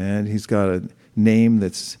 and he's got a name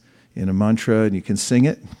that's in a mantra, and you can sing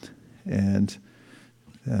it, and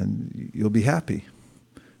you'll be happy.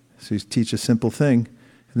 So you teach a simple thing,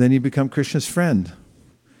 and then you become Krishna's friend.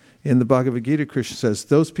 In the Bhagavad Gita, Krishna says,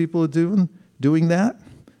 those people are doing that,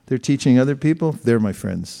 they're teaching other people, they're my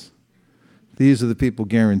friends. These are the people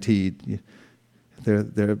guaranteed.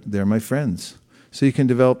 They're my friends. So you can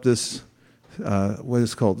develop this, what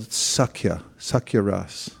is called Sakya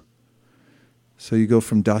Ras. So you go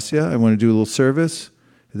from Dasya, I want to do a little service,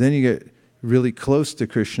 then you get really close to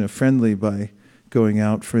Krishna, friendly, by going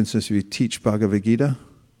out. For instance, if you teach Bhagavad Gita,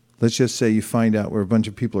 let's just say you find out where a bunch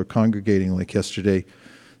of people are congregating, like yesterday.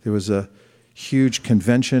 There was a huge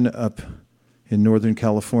convention up in Northern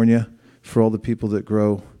California for all the people that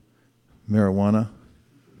grow marijuana.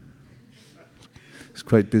 It's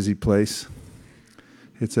quite a busy place.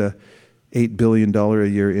 It's a $8 billion a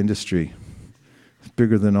year industry. It's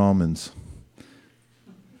bigger than almonds.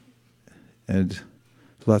 And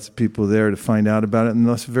lots of people there to find out about it, and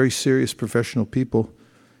lots of very serious professional people.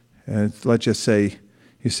 And let's just say,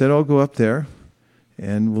 he said, I'll go up there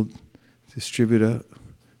and we'll distribute a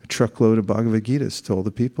truckload of Bhagavad Gitas to all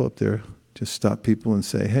the people up there. Just stop people and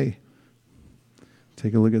say, hey,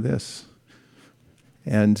 take a look at this.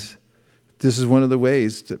 And this is one of the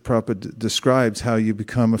ways that Prabhupada describes how you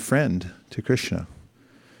become a friend to Krishna.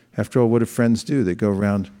 After all, what do friends do? They go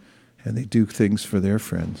around and they do things for their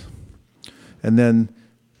friends. And then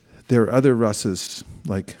there are other rasas,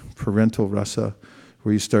 like parental rasa,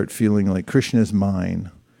 where you start feeling like Krishna is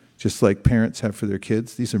mine, just like parents have for their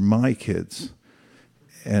kids. These are my kids.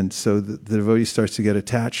 And so the devotee starts to get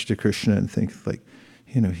attached to Krishna and think like,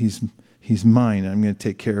 he's mine. I'm going to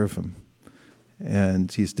take care of him.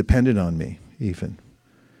 And he's dependent on me, even.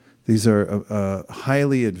 These are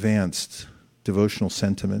highly advanced devotional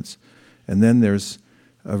sentiments. And then there's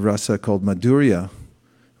a rasa called madhurya,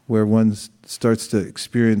 where one starts to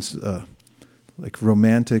experience like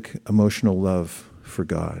romantic emotional love for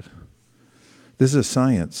God. This is a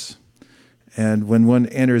science. And when one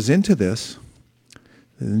enters into this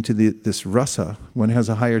rasa, one has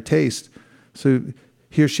a higher taste. So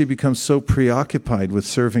he or she becomes so preoccupied with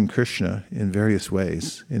serving Krishna in various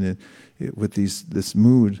ways, with this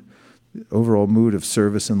mood, overall mood of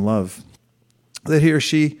service and love, that he or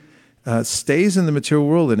she stays in the material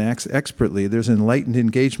world and acts expertly. There's enlightened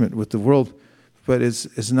engagement with the world, but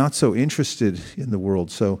is not so interested in the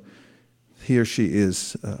world. So he or she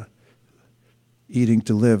is eating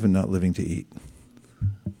to live and not living to eat.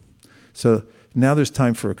 So now there's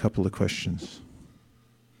time for a couple of questions.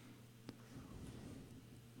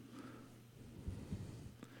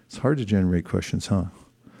 It's hard to generate questions, huh?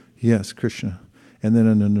 Yes, Krishna. And then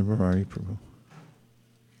Ananda Murari Prabhu.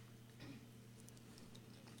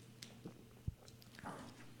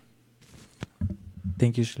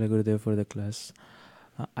 Thank you, Srila Gurudev, for the class.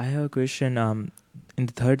 I have a question. In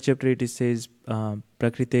the 3rd chapter, it says,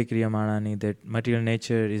 Prakrite Kriyamanani, that material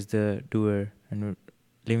nature is the doer and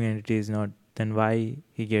living entity is not. Then why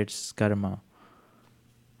he gets karma?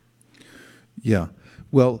 Yeah.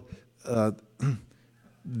 Well,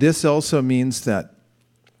 this also means that,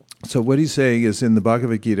 so what he's saying is in the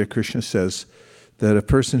Bhagavad Gita, Krishna says that a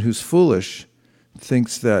person who's foolish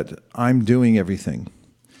thinks that I'm doing everything,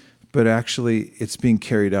 but actually it's being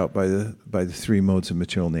carried out by the 3 modes of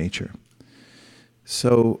material nature.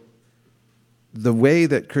 So the way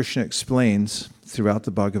that Krishna explains throughout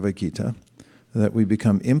the Bhagavad Gita that we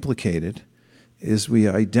become implicated is we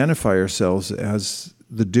identify ourselves as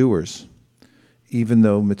the doers, even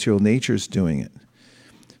though material nature is doing it.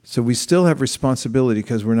 So we still have responsibility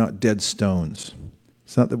because we're not dead stones.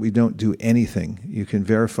 It's not that we don't do anything. You can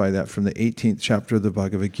verify that from the 18th chapter of the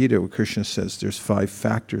Bhagavad Gita, where Krishna says there's 5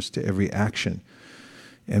 factors to every action.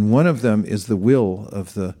 And one of them is the will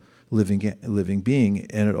of the living being,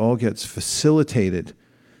 and it all gets facilitated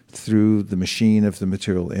through the machine of the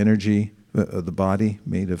material energy, the body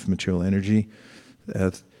made of material energy,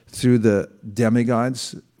 through the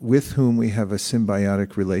demigods with whom we have a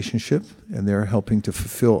symbiotic relationship, and they're helping to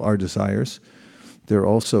fulfill our desires. They're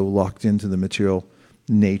also locked into the material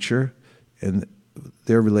nature, and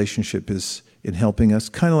their relationship is in helping us,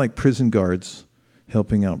 kind of like prison guards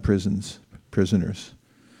helping out prisoners.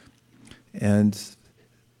 And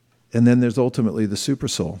then there's ultimately the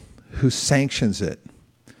supersoul, who sanctions it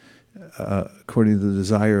according to the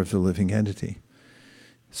desire of the living entity.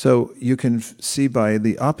 So you can see by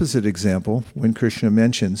the opposite example, when Krishna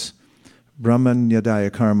mentions Brahman yadaya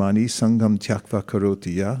karmani sangam tyakva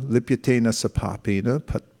karotiya lipyatena sapapena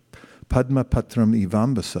padma patram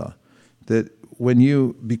ivambasa, that when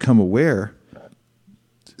you become aware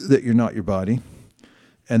that you're not your body,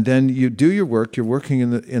 and then you do your work, you're working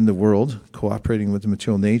in the world, cooperating with the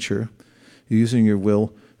material nature, you're using your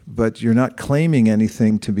will, but you're not claiming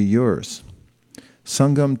anything to be yours.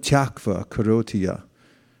 Sangam tyakva karotiya.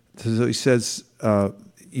 So he says,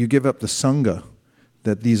 you give up the sangha,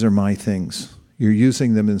 that these are my things. You're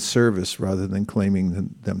using them in service rather than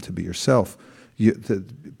claiming them to be yourself,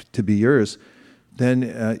 to be yours.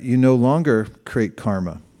 Then you no longer create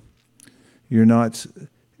karma. You're not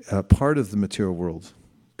part of the material world,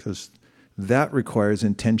 because that requires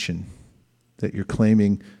intention, that you're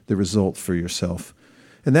claiming the result for yourself.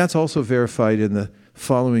 And that's also verified in the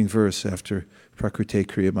following verse after Prakrite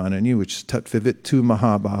Kriyamanani, which is Tatvivit tu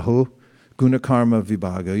mahabaho guna karma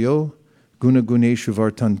vibhagayo guna guneshu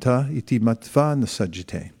vartanta iti matva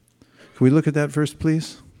nasajjite. Can we look at that verse,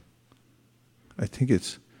 please? I think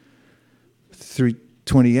it's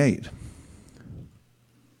 328.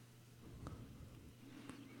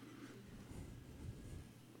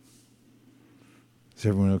 Is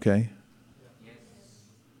everyone okay? Yes.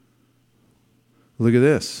 Look at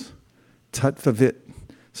this. Tattvavit.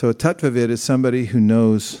 So a tattvavit is somebody who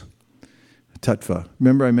knows tattva.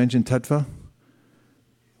 Remember I mentioned tattva?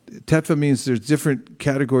 Tattva means there's different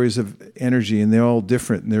categories of energy, and they're all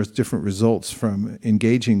different, and there's different results from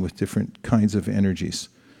engaging with different kinds of energies.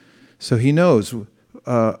 So he knows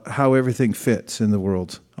how everything fits in the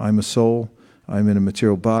world. I'm a soul. I'm in a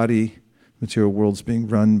material body. Material world's being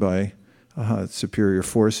run by superior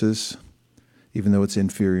forces, even though it's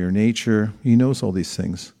inferior nature. He knows all these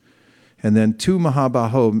things. And then tu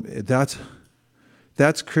mahabaho,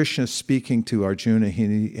 that's Krishna speaking to Arjuna,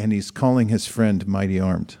 and he's calling his friend mighty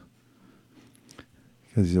armed,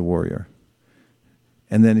 because he's a warrior.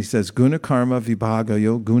 And then he says, guna karma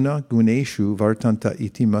vibhagayo guna guneshu vartanta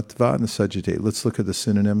iti matva nasajjate. Let's look at the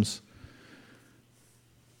synonyms.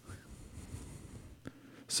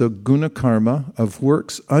 So guna karma, of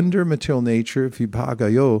works under material nature,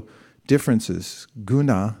 vibhagayo, differences,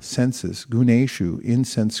 guna, senses, guneshu, in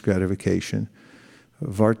sense gratification,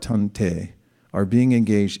 vartante, are being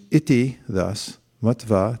engaged, iti, thus,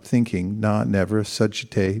 matva, thinking, na, never,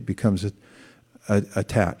 sajjate, becomes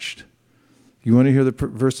attached. You want to hear the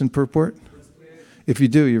verse in purport? If you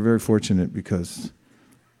do, you're very fortunate, because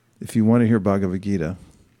if you want to hear Bhagavad Gita,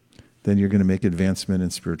 then you're going to make advancement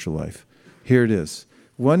in spiritual life. Here it is.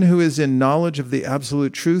 One who is in knowledge of the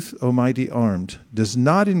absolute truth, O mighty armed, does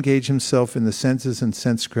not engage himself in the senses and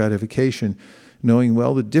sense gratification, knowing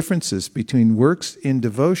well the differences between works in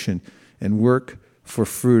devotion and work for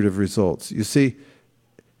fruit of results. You see,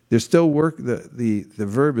 there's still work, the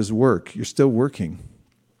verb is work, you're still working.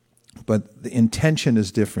 But the intention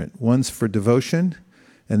is different. One's for devotion,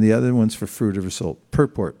 and the other one's for fruit of result.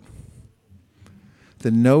 Purport. The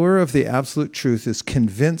knower of the absolute truth is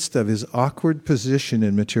convinced of his awkward position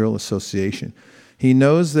in material association. He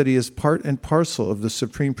knows that he is part and parcel of the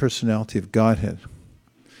Supreme Personality of Godhead,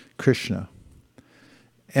 Krishna,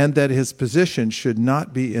 and that his position should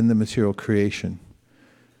not be in the material creation.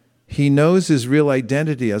 He knows his real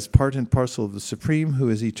identity as part and parcel of the Supreme, who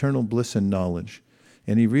is eternal bliss and knowledge.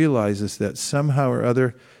 And he realizes that somehow or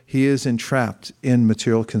other he is entrapped in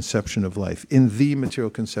material conception of life, in the material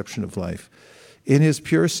conception of life. In his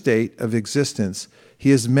pure state of existence, he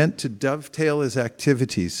is meant to dovetail his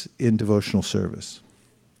activities in devotional service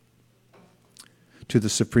to the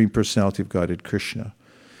Supreme Personality of Godhead, Krishna.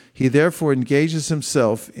 He therefore engages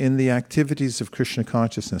himself in the activities of Krishna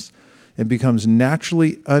consciousness and becomes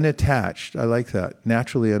naturally unattached, I like that,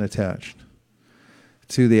 naturally unattached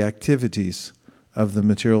to the activities of the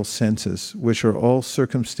material senses, which are all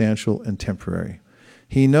circumstantial and temporary.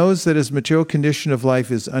 He knows that his material condition of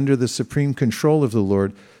life is under the supreme control of the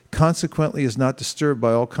Lord, consequently is not disturbed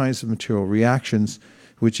by all kinds of material reactions,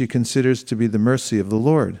 which he considers to be the mercy of the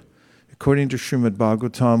Lord. According to Srimad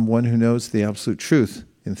Bhagavatam, one who knows the absolute truth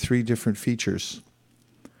in three different features,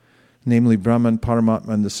 namely Brahman, Paramatma,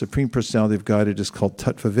 and the Supreme Personality of Godhead, is called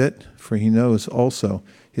Tattvavit, for he knows also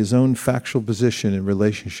his own factual position in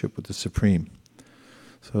relationship with the Supreme.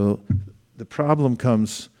 So the problem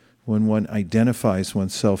comes when one identifies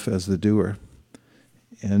oneself as the doer.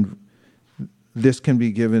 And this can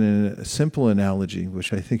be given in a simple analogy,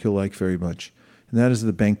 which I think you'll like very much, and that is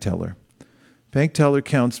the bank teller. Bank teller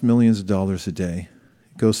counts millions of dollars a day.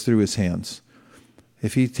 It goes through his hands.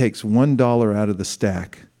 If he takes $1 out of the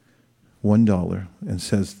stack, $1, and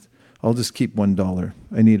says, I'll just keep $1.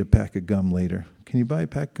 I need a pack of gum later. Can you buy a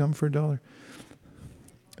pack of gum for $1?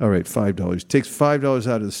 All right, $5. Takes $5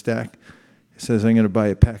 out of the stack. Says, I'm going to buy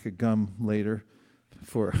a pack of gum later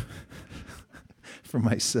for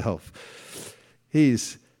myself.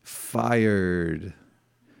 He's fired.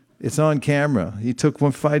 It's on camera. He took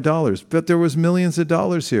 $5, but there was millions of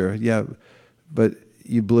dollars here. Yeah, but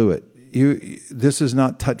you blew it. This is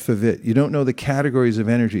not Tattvavit. You don't know the categories of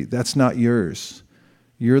energy. That's not yours.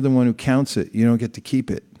 You're the one who counts it. You don't get to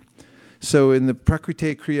keep it. So in the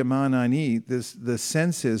Prakriti Kriyamanani, the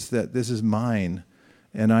sense is that this is mine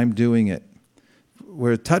and I'm doing it.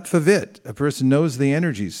 Where Tattvavit, a person knows the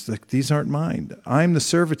energies, like these aren't mine. I'm the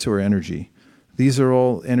servitor energy. These are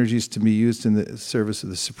all energies to be used in the service of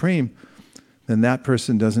the Supreme. Then that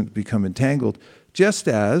person doesn't become entangled. Just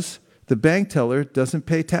as the bank teller doesn't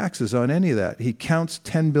pay taxes on any of that. He counts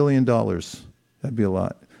 $10 billion. That'd be a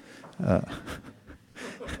lot.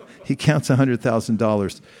 He counts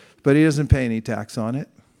 $100,000. But he doesn't pay any tax on it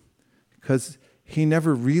because he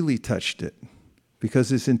never really touched it. Because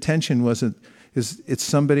his intention wasn't, it's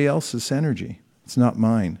somebody else's energy. It's not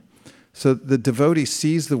mine. So the devotee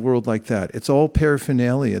sees the world like that. It's all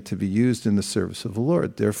paraphernalia to be used in the service of the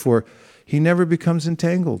Lord. Therefore, he never becomes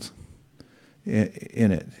entangled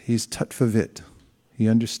in it. He's Tattvavit. He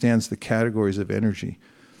understands the categories of energy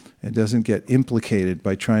and doesn't get implicated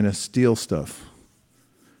by trying to steal stuff.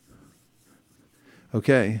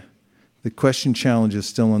 Okay. The question challenge is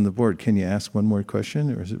still on the board. Can you ask one more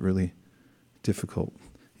question, or is it really difficult?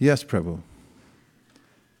 Yes, Prabhu.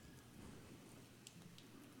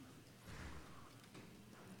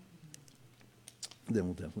 Then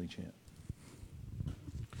we'll definitely chant.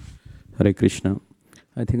 Hare Krishna.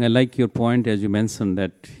 I think I like your point as you mentioned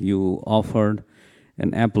that you offered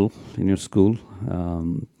an apple in your school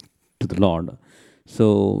to the Lord.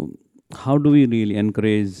 So how do we really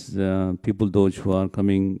encourage people, those who are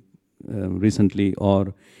coming recently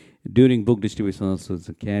or during book distribution also,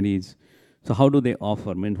 the carries? So how do they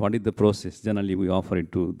offer? I mean, what is the process? Generally, we offer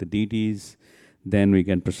it to the deities, then we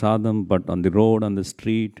get prasadam, but on the road, on the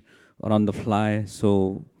street, or on the fly.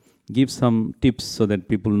 So give some tips so that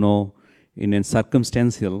people know in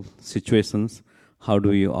circumstantial situations, how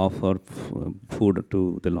do you offer food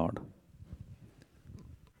to the Lord?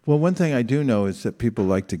 Well, one thing I do know is that people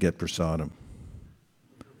like to get prasadam.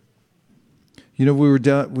 You know, we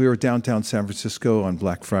were downtown San Francisco on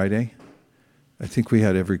Black Friday. I think we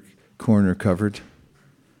had every corner covered.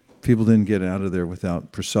 People didn't get out of there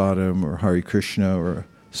without prasadam or Hare Krishna or a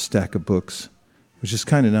stack of books, which is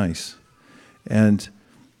kind of nice. And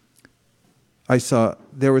I saw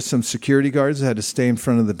there were some security guards that had to stay in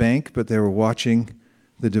front of the bank, but they were watching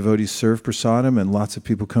the devotees serve prasadam, and lots of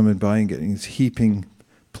people coming by and getting these heaping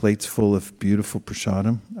plates full of beautiful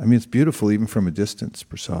prasadam. I mean, it's beautiful even from a distance,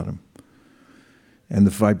 prasadam. And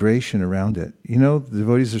the vibration around it. You know, the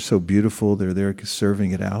devotees are so beautiful, they're there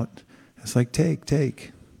serving it out. It's like,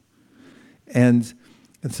 take. And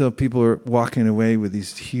so people are walking away with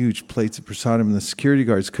these huge plates of prasadam, and the security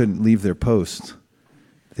guards couldn't leave their post.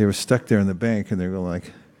 They were stuck there in the bank, and they were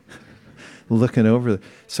like looking over.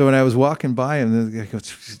 So when I was walking by him,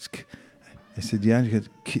 I said, yeah,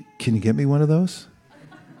 can you get me one of those?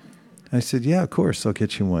 I said, yeah, of course, I'll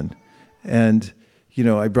get you one. And, you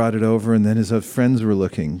know, I brought it over, and then his friends were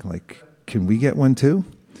looking like, can we get one too?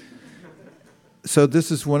 So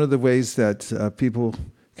this is one of the ways that people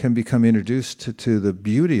can become introduced to the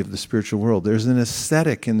beauty of the spiritual world. There's an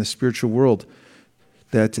aesthetic in the spiritual world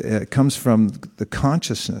that comes from the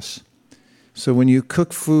consciousness. So when you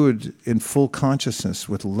cook food in full consciousness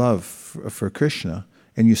with love for Krishna,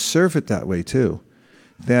 and you serve it that way too,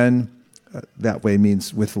 then that way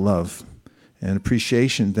means with love and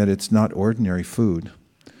appreciation that it's not ordinary food,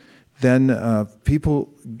 then people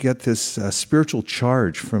get this spiritual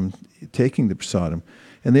charge from taking the prasadam.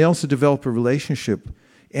 And they also develop a relationship.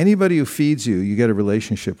 Anybody who feeds you, you get a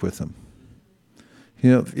relationship with them.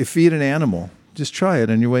 You know, if you feed an animal, just try it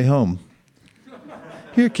on your way home.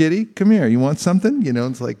 Here, kitty, come here. You want something? You know,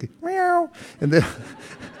 it's like, meow. And then,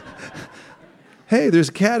 hey, there's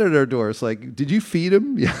a cat at our door. It's like, did you feed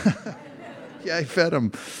him? Yeah, yeah, I fed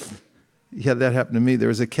him. Yeah, that happened to me. There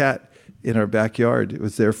was a cat in our backyard. It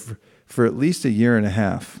was there for at least a year and a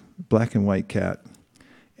half, black and white cat.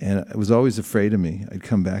 And it was always afraid of me. I'd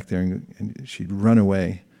come back there and she'd run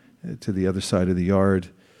away to the other side of the yard.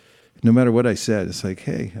 No matter what I said, it's like,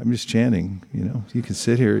 hey, I'm just chanting, you know, you can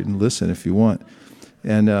sit here and listen if you want.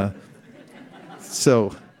 And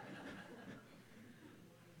so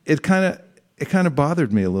it kind of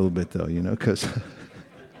bothered me a little bit, though, you know, because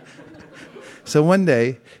so one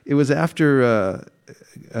day, it was after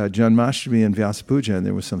Janmashtami and Vyasa Puja, and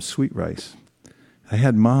there was some sweet rice. I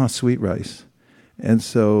had Maha sweet rice. And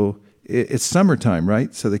so it's summertime,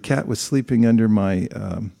 right? So the cat was sleeping under my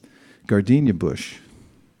gardenia bush.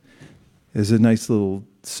 It was a nice little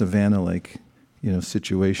savanna-like, you know,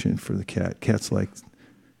 situation for the cat. Cats like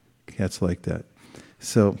that.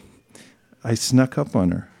 So I snuck up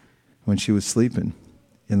on her when she was sleeping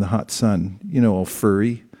in the hot sun, you know, all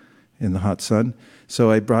furry in the hot sun.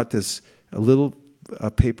 So I brought a little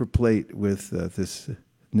paper plate with this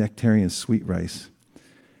nectarian sweet rice.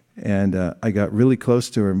 And I got really close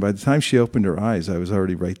to her, and by the time she opened her eyes, I was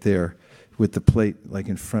already right there with the plate, like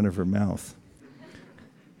in front of her mouth.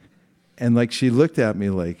 And like she looked at me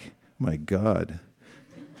like, my God.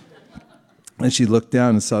 And she looked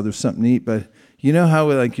down and saw there was something to eat. But you know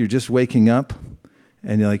how like you're just waking up,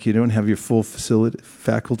 and like you don't have your full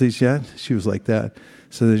faculties yet? She was like that.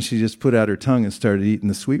 So then she just put out her tongue and started eating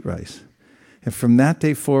the sweet rice. And from that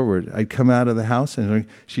day forward, I'd come out of the house, and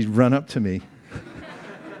she'd run up to me,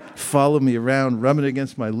 follow me around, rubbing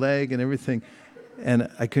against my leg and everything.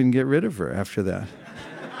 And I couldn't get rid of her after that.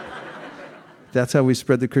 That's how we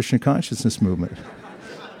spread the Krishna consciousness movement.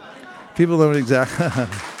 People don't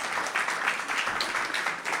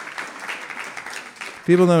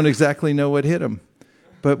exactly know what hit them.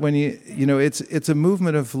 But when you know, it's a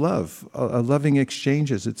movement of love, a loving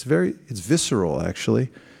exchanges. It's visceral,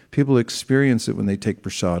 actually. People experience it when they take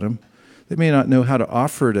prasadam. They may not know how to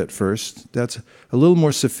offer it at first. That's a little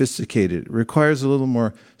more sophisticated. It requires a little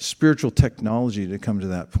more spiritual technology to come to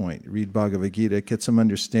that point. Read Bhagavad Gita, get some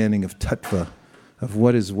understanding of tattva, of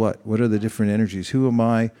what is what are the different energies, who am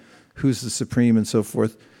I, who's the supreme, and so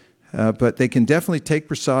forth. But they can definitely take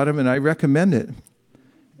prasadam, and I recommend it.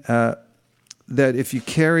 That if you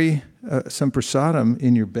carry some prasadam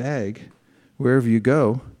in your bag, wherever you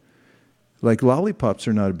go, like lollipops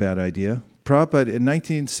are not a bad idea. Prabhupada, in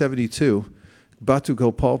 1972, Bhatu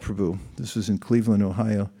Gopal Prabhu, this was in Cleveland,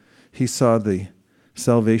 Ohio, he saw the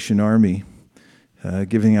Salvation Army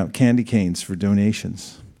giving out candy canes for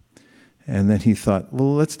donations. And then he thought,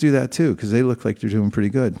 well, let's do that too, because they look like they're doing pretty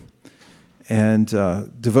good. And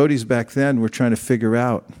devotees back then were trying to figure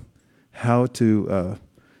out how to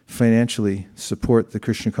financially support the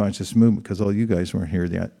Krishna conscious movement, because all you guys weren't here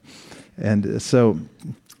yet. And so,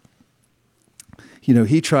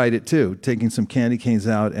 he tried it too, taking some candy canes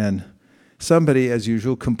out, and somebody, as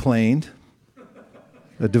usual, complained.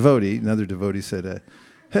 Another devotee said,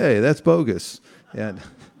 hey, that's bogus. And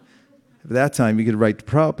at that time, you could write to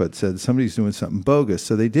Prabhupada, said somebody's doing something bogus.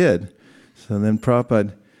 So they did. So then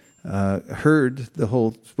Prabhupada heard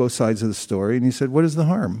both sides of the story, and he said, what is the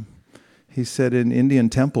harm? He said, in Indian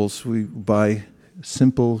temples, we buy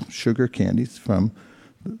simple sugar candies from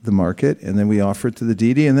the market, and then we offer it to the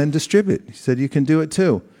deity and then distribute. He said, you can do it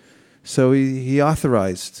too. So he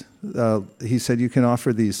authorized, he said, you can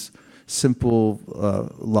offer these simple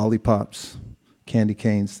lollipops, candy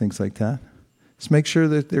canes, things like that. Just make sure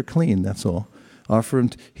that they're clean, that's all. Offer them.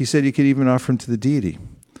 He said you could even offer them to the deity.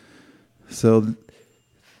 So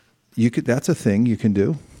that's a thing you can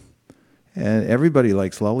do. And everybody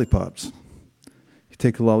likes lollipops. You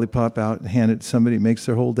take a lollipop out and hand it to somebody, it makes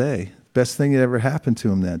their whole day. Best thing that ever happened to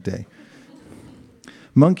them that day.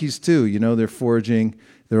 Monkeys too, they're foraging,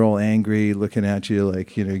 they're all angry, looking at you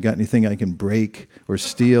like, you got anything I can break or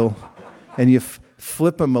steal? And you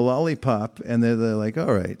flip them a lollipop, and they're like,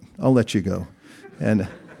 all right, I'll let you go. And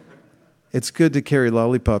it's good to carry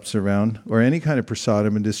lollipops around, or any kind of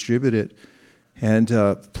prasadam, and distribute it. And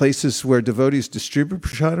places where devotees distribute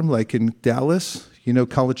prasadam, like in Dallas,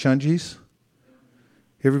 Kalachandji's.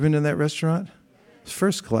 You ever been in that restaurant? It's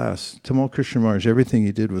first class. Tamal Krishna Maharaj, everything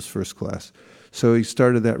he did was first class. So he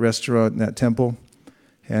started that restaurant in that temple,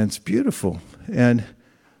 and it's beautiful. And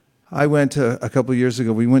I went a couple of years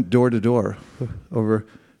ago, we went door to door over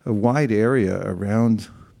a wide area around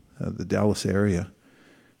the Dallas area.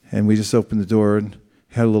 And we just opened the door and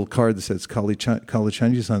had a little card that says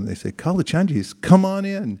Kalachandji's on it. They say, Kalachandji's, come on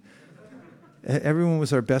in. Everyone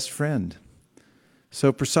was our best friend.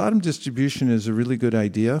 So prasadam distribution is a really good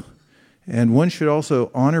idea. And one should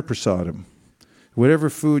also honor prasadam. Whatever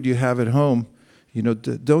food you have at home,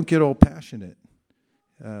 don't get all passionate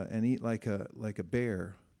and eat like a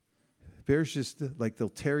bear. Bears just, they'll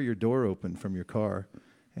tear your door open from your car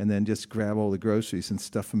and then just grab all the groceries and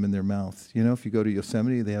stuff them in their mouth. If you go to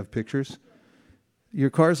Yosemite, they have pictures. Your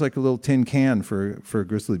car's like a little tin can for a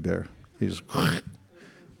grizzly bear. You just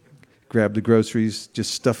grab the groceries,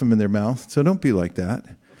 just stuff them in their mouth. So don't be like that.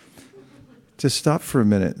 Just stop for a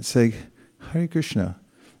minute and say, Hare Krishna,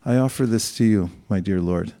 I offer this to you, my dear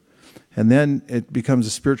Lord. And then it becomes a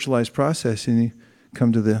spiritualized process, and you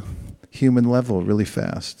come to the human level really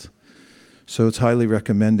fast. So it's highly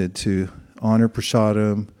recommended to honor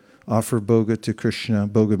prasadam, offer bhoga to Krishna.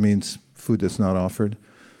 Bhoga means food that's not offered.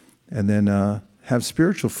 And then have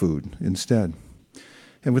spiritual food instead.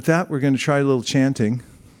 And with that, we're going to try a little chanting.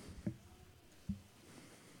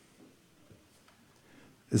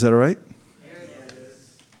 Is that all right?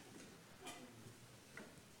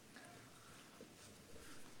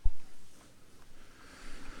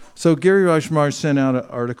 So Giriraj Maharaj sent out an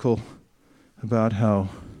article about how,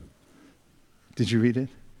 did you read it?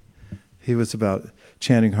 He was about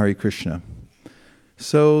chanting Hare Krishna.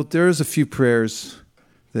 So there's a few prayers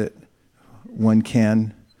that one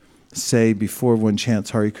can say before one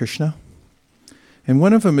chants Hare Krishna. And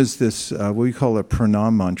one of them is this, what we call a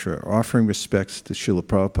pranam mantra, offering respects to Srila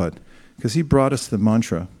Prabhupada, because he brought us the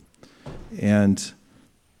mantra. And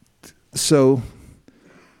so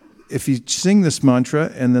if you sing this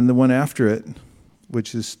mantra, and then the one after it,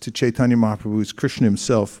 which is to Chaitanya Mahaprabhu, who's Krishna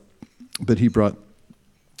himself, but he brought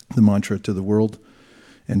the mantra to the world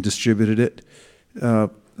and distributed it,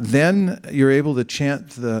 then you're able to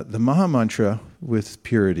chant the Maha Mantra with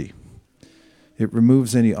purity. It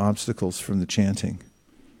removes any obstacles from the chanting.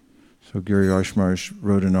 So Giriraj Maharaj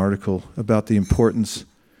wrote an article about the importance.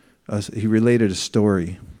 He related a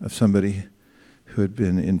story of somebody who had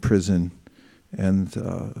been in prison,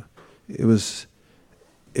 and it was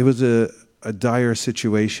a dire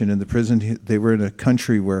situation in the prison. They were in a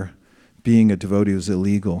country where being a devotee was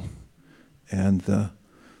illegal, and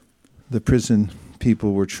the prison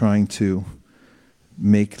people were trying to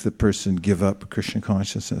make the person give up Krishna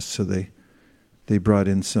consciousness. So they brought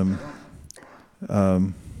in some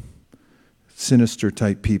sinister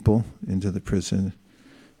type people into the prison,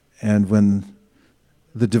 and when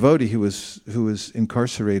the devotee who was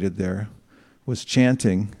incarcerated there was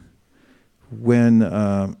chanting,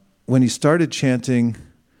 when he started chanting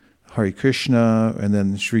Hare Krishna and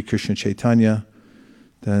then Sri Krishna Chaitanya,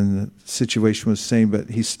 then the situation was the same, but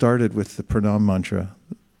he started with the pranam mantra,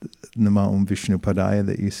 Nama Om Vishnu Padaya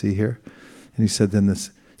that you see here. And he said then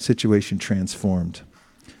this situation transformed.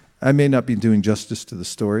 I may not be doing justice to the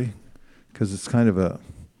story because it's kind of a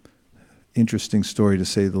interesting story to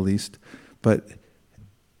say the least. But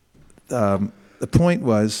the point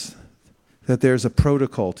was that there's a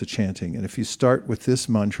protocol to chanting. And if you start with this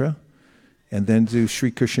mantra and then do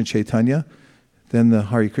Sri Krishna Chaitanya, then the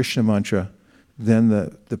Hare Krishna mantra, then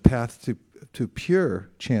the path to pure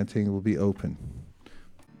chanting will be open.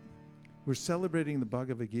 We're celebrating the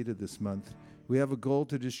Bhagavad Gita this month. We have a goal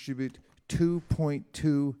to distribute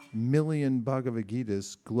 2.2 million Bhagavad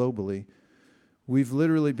Gitas globally. We've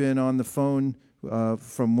literally been on the phone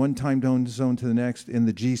from one time zone to the next in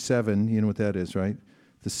the G7. You know what that is, right?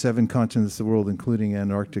 The 7 continents of the world, including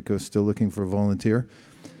Antarctica, still looking for a volunteer.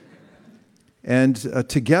 And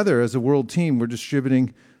together as a world team, we're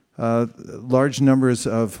distributing large numbers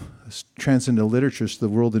of transcendental literatures to the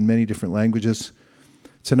world in many different languages.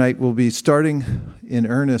 Tonight we'll be starting in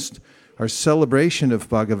earnest our celebration of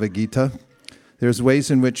Bhagavad Gita. There's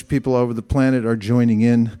ways in which people all over the planet are joining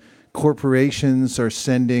in. Corporations are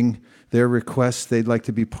sending their requests. They'd like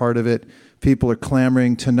to be part of it. People are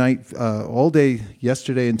clamoring tonight, all day,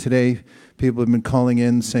 yesterday and today. People have been calling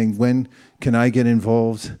in saying, when can I get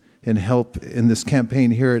involved and help in this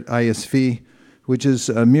campaign here at ISV, which is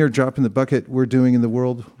a mere drop in the bucket we're doing in the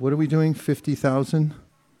world. What are we doing? 50,000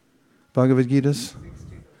 Bhagavad Gitas?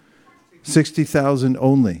 60,000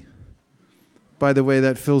 only. By the way,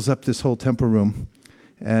 that fills up this whole temple room.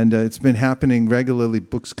 And it's been happening regularly,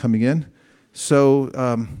 books coming in.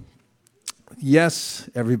 So, yes,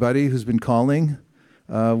 everybody who's been calling,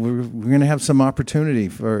 we're going to have some opportunity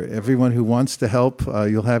for everyone who wants to help.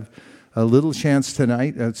 You'll have a little chance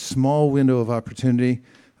tonight, a small window of opportunity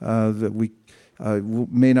that we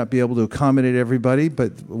may not be able to accommodate everybody,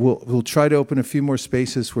 but we'll try to open a few more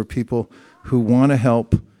spaces where people who want to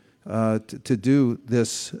help to do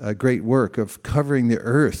this great work of covering the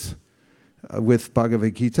earth with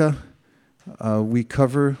Bhagavad Gita. We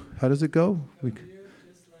cover, how does it go?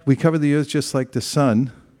 We cover the earth just like the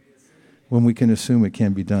sun when we can assume it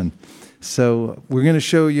can be done. So we're going to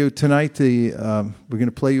show you tonight, we're going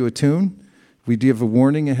to play you a tune. We do have a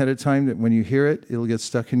warning ahead of time that when you hear it, it'll get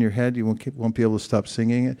stuck in your head. You won't be able to stop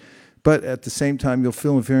singing it. But at the same time, you'll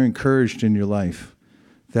feel very encouraged in your life.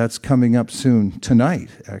 That's coming up soon, tonight,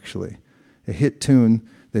 actually. A hit tune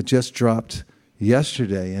that just dropped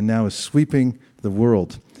yesterday and now is sweeping the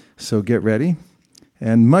world. So get ready.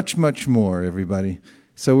 And much, much more, everybody.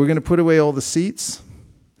 So we're going to put away all the seats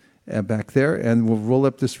back there, and we'll roll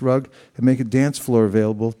up this rug and make a dance floor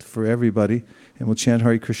available for everybody. And we'll chant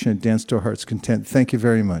Hare Krishna and dance to our heart's content. Thank you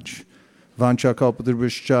very much. Vancha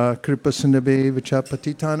kalpadrubhishcha kripa sindhabhe vacha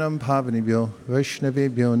patitanam bhavanibhyo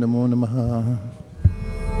vaishnavebhyo namo namaha.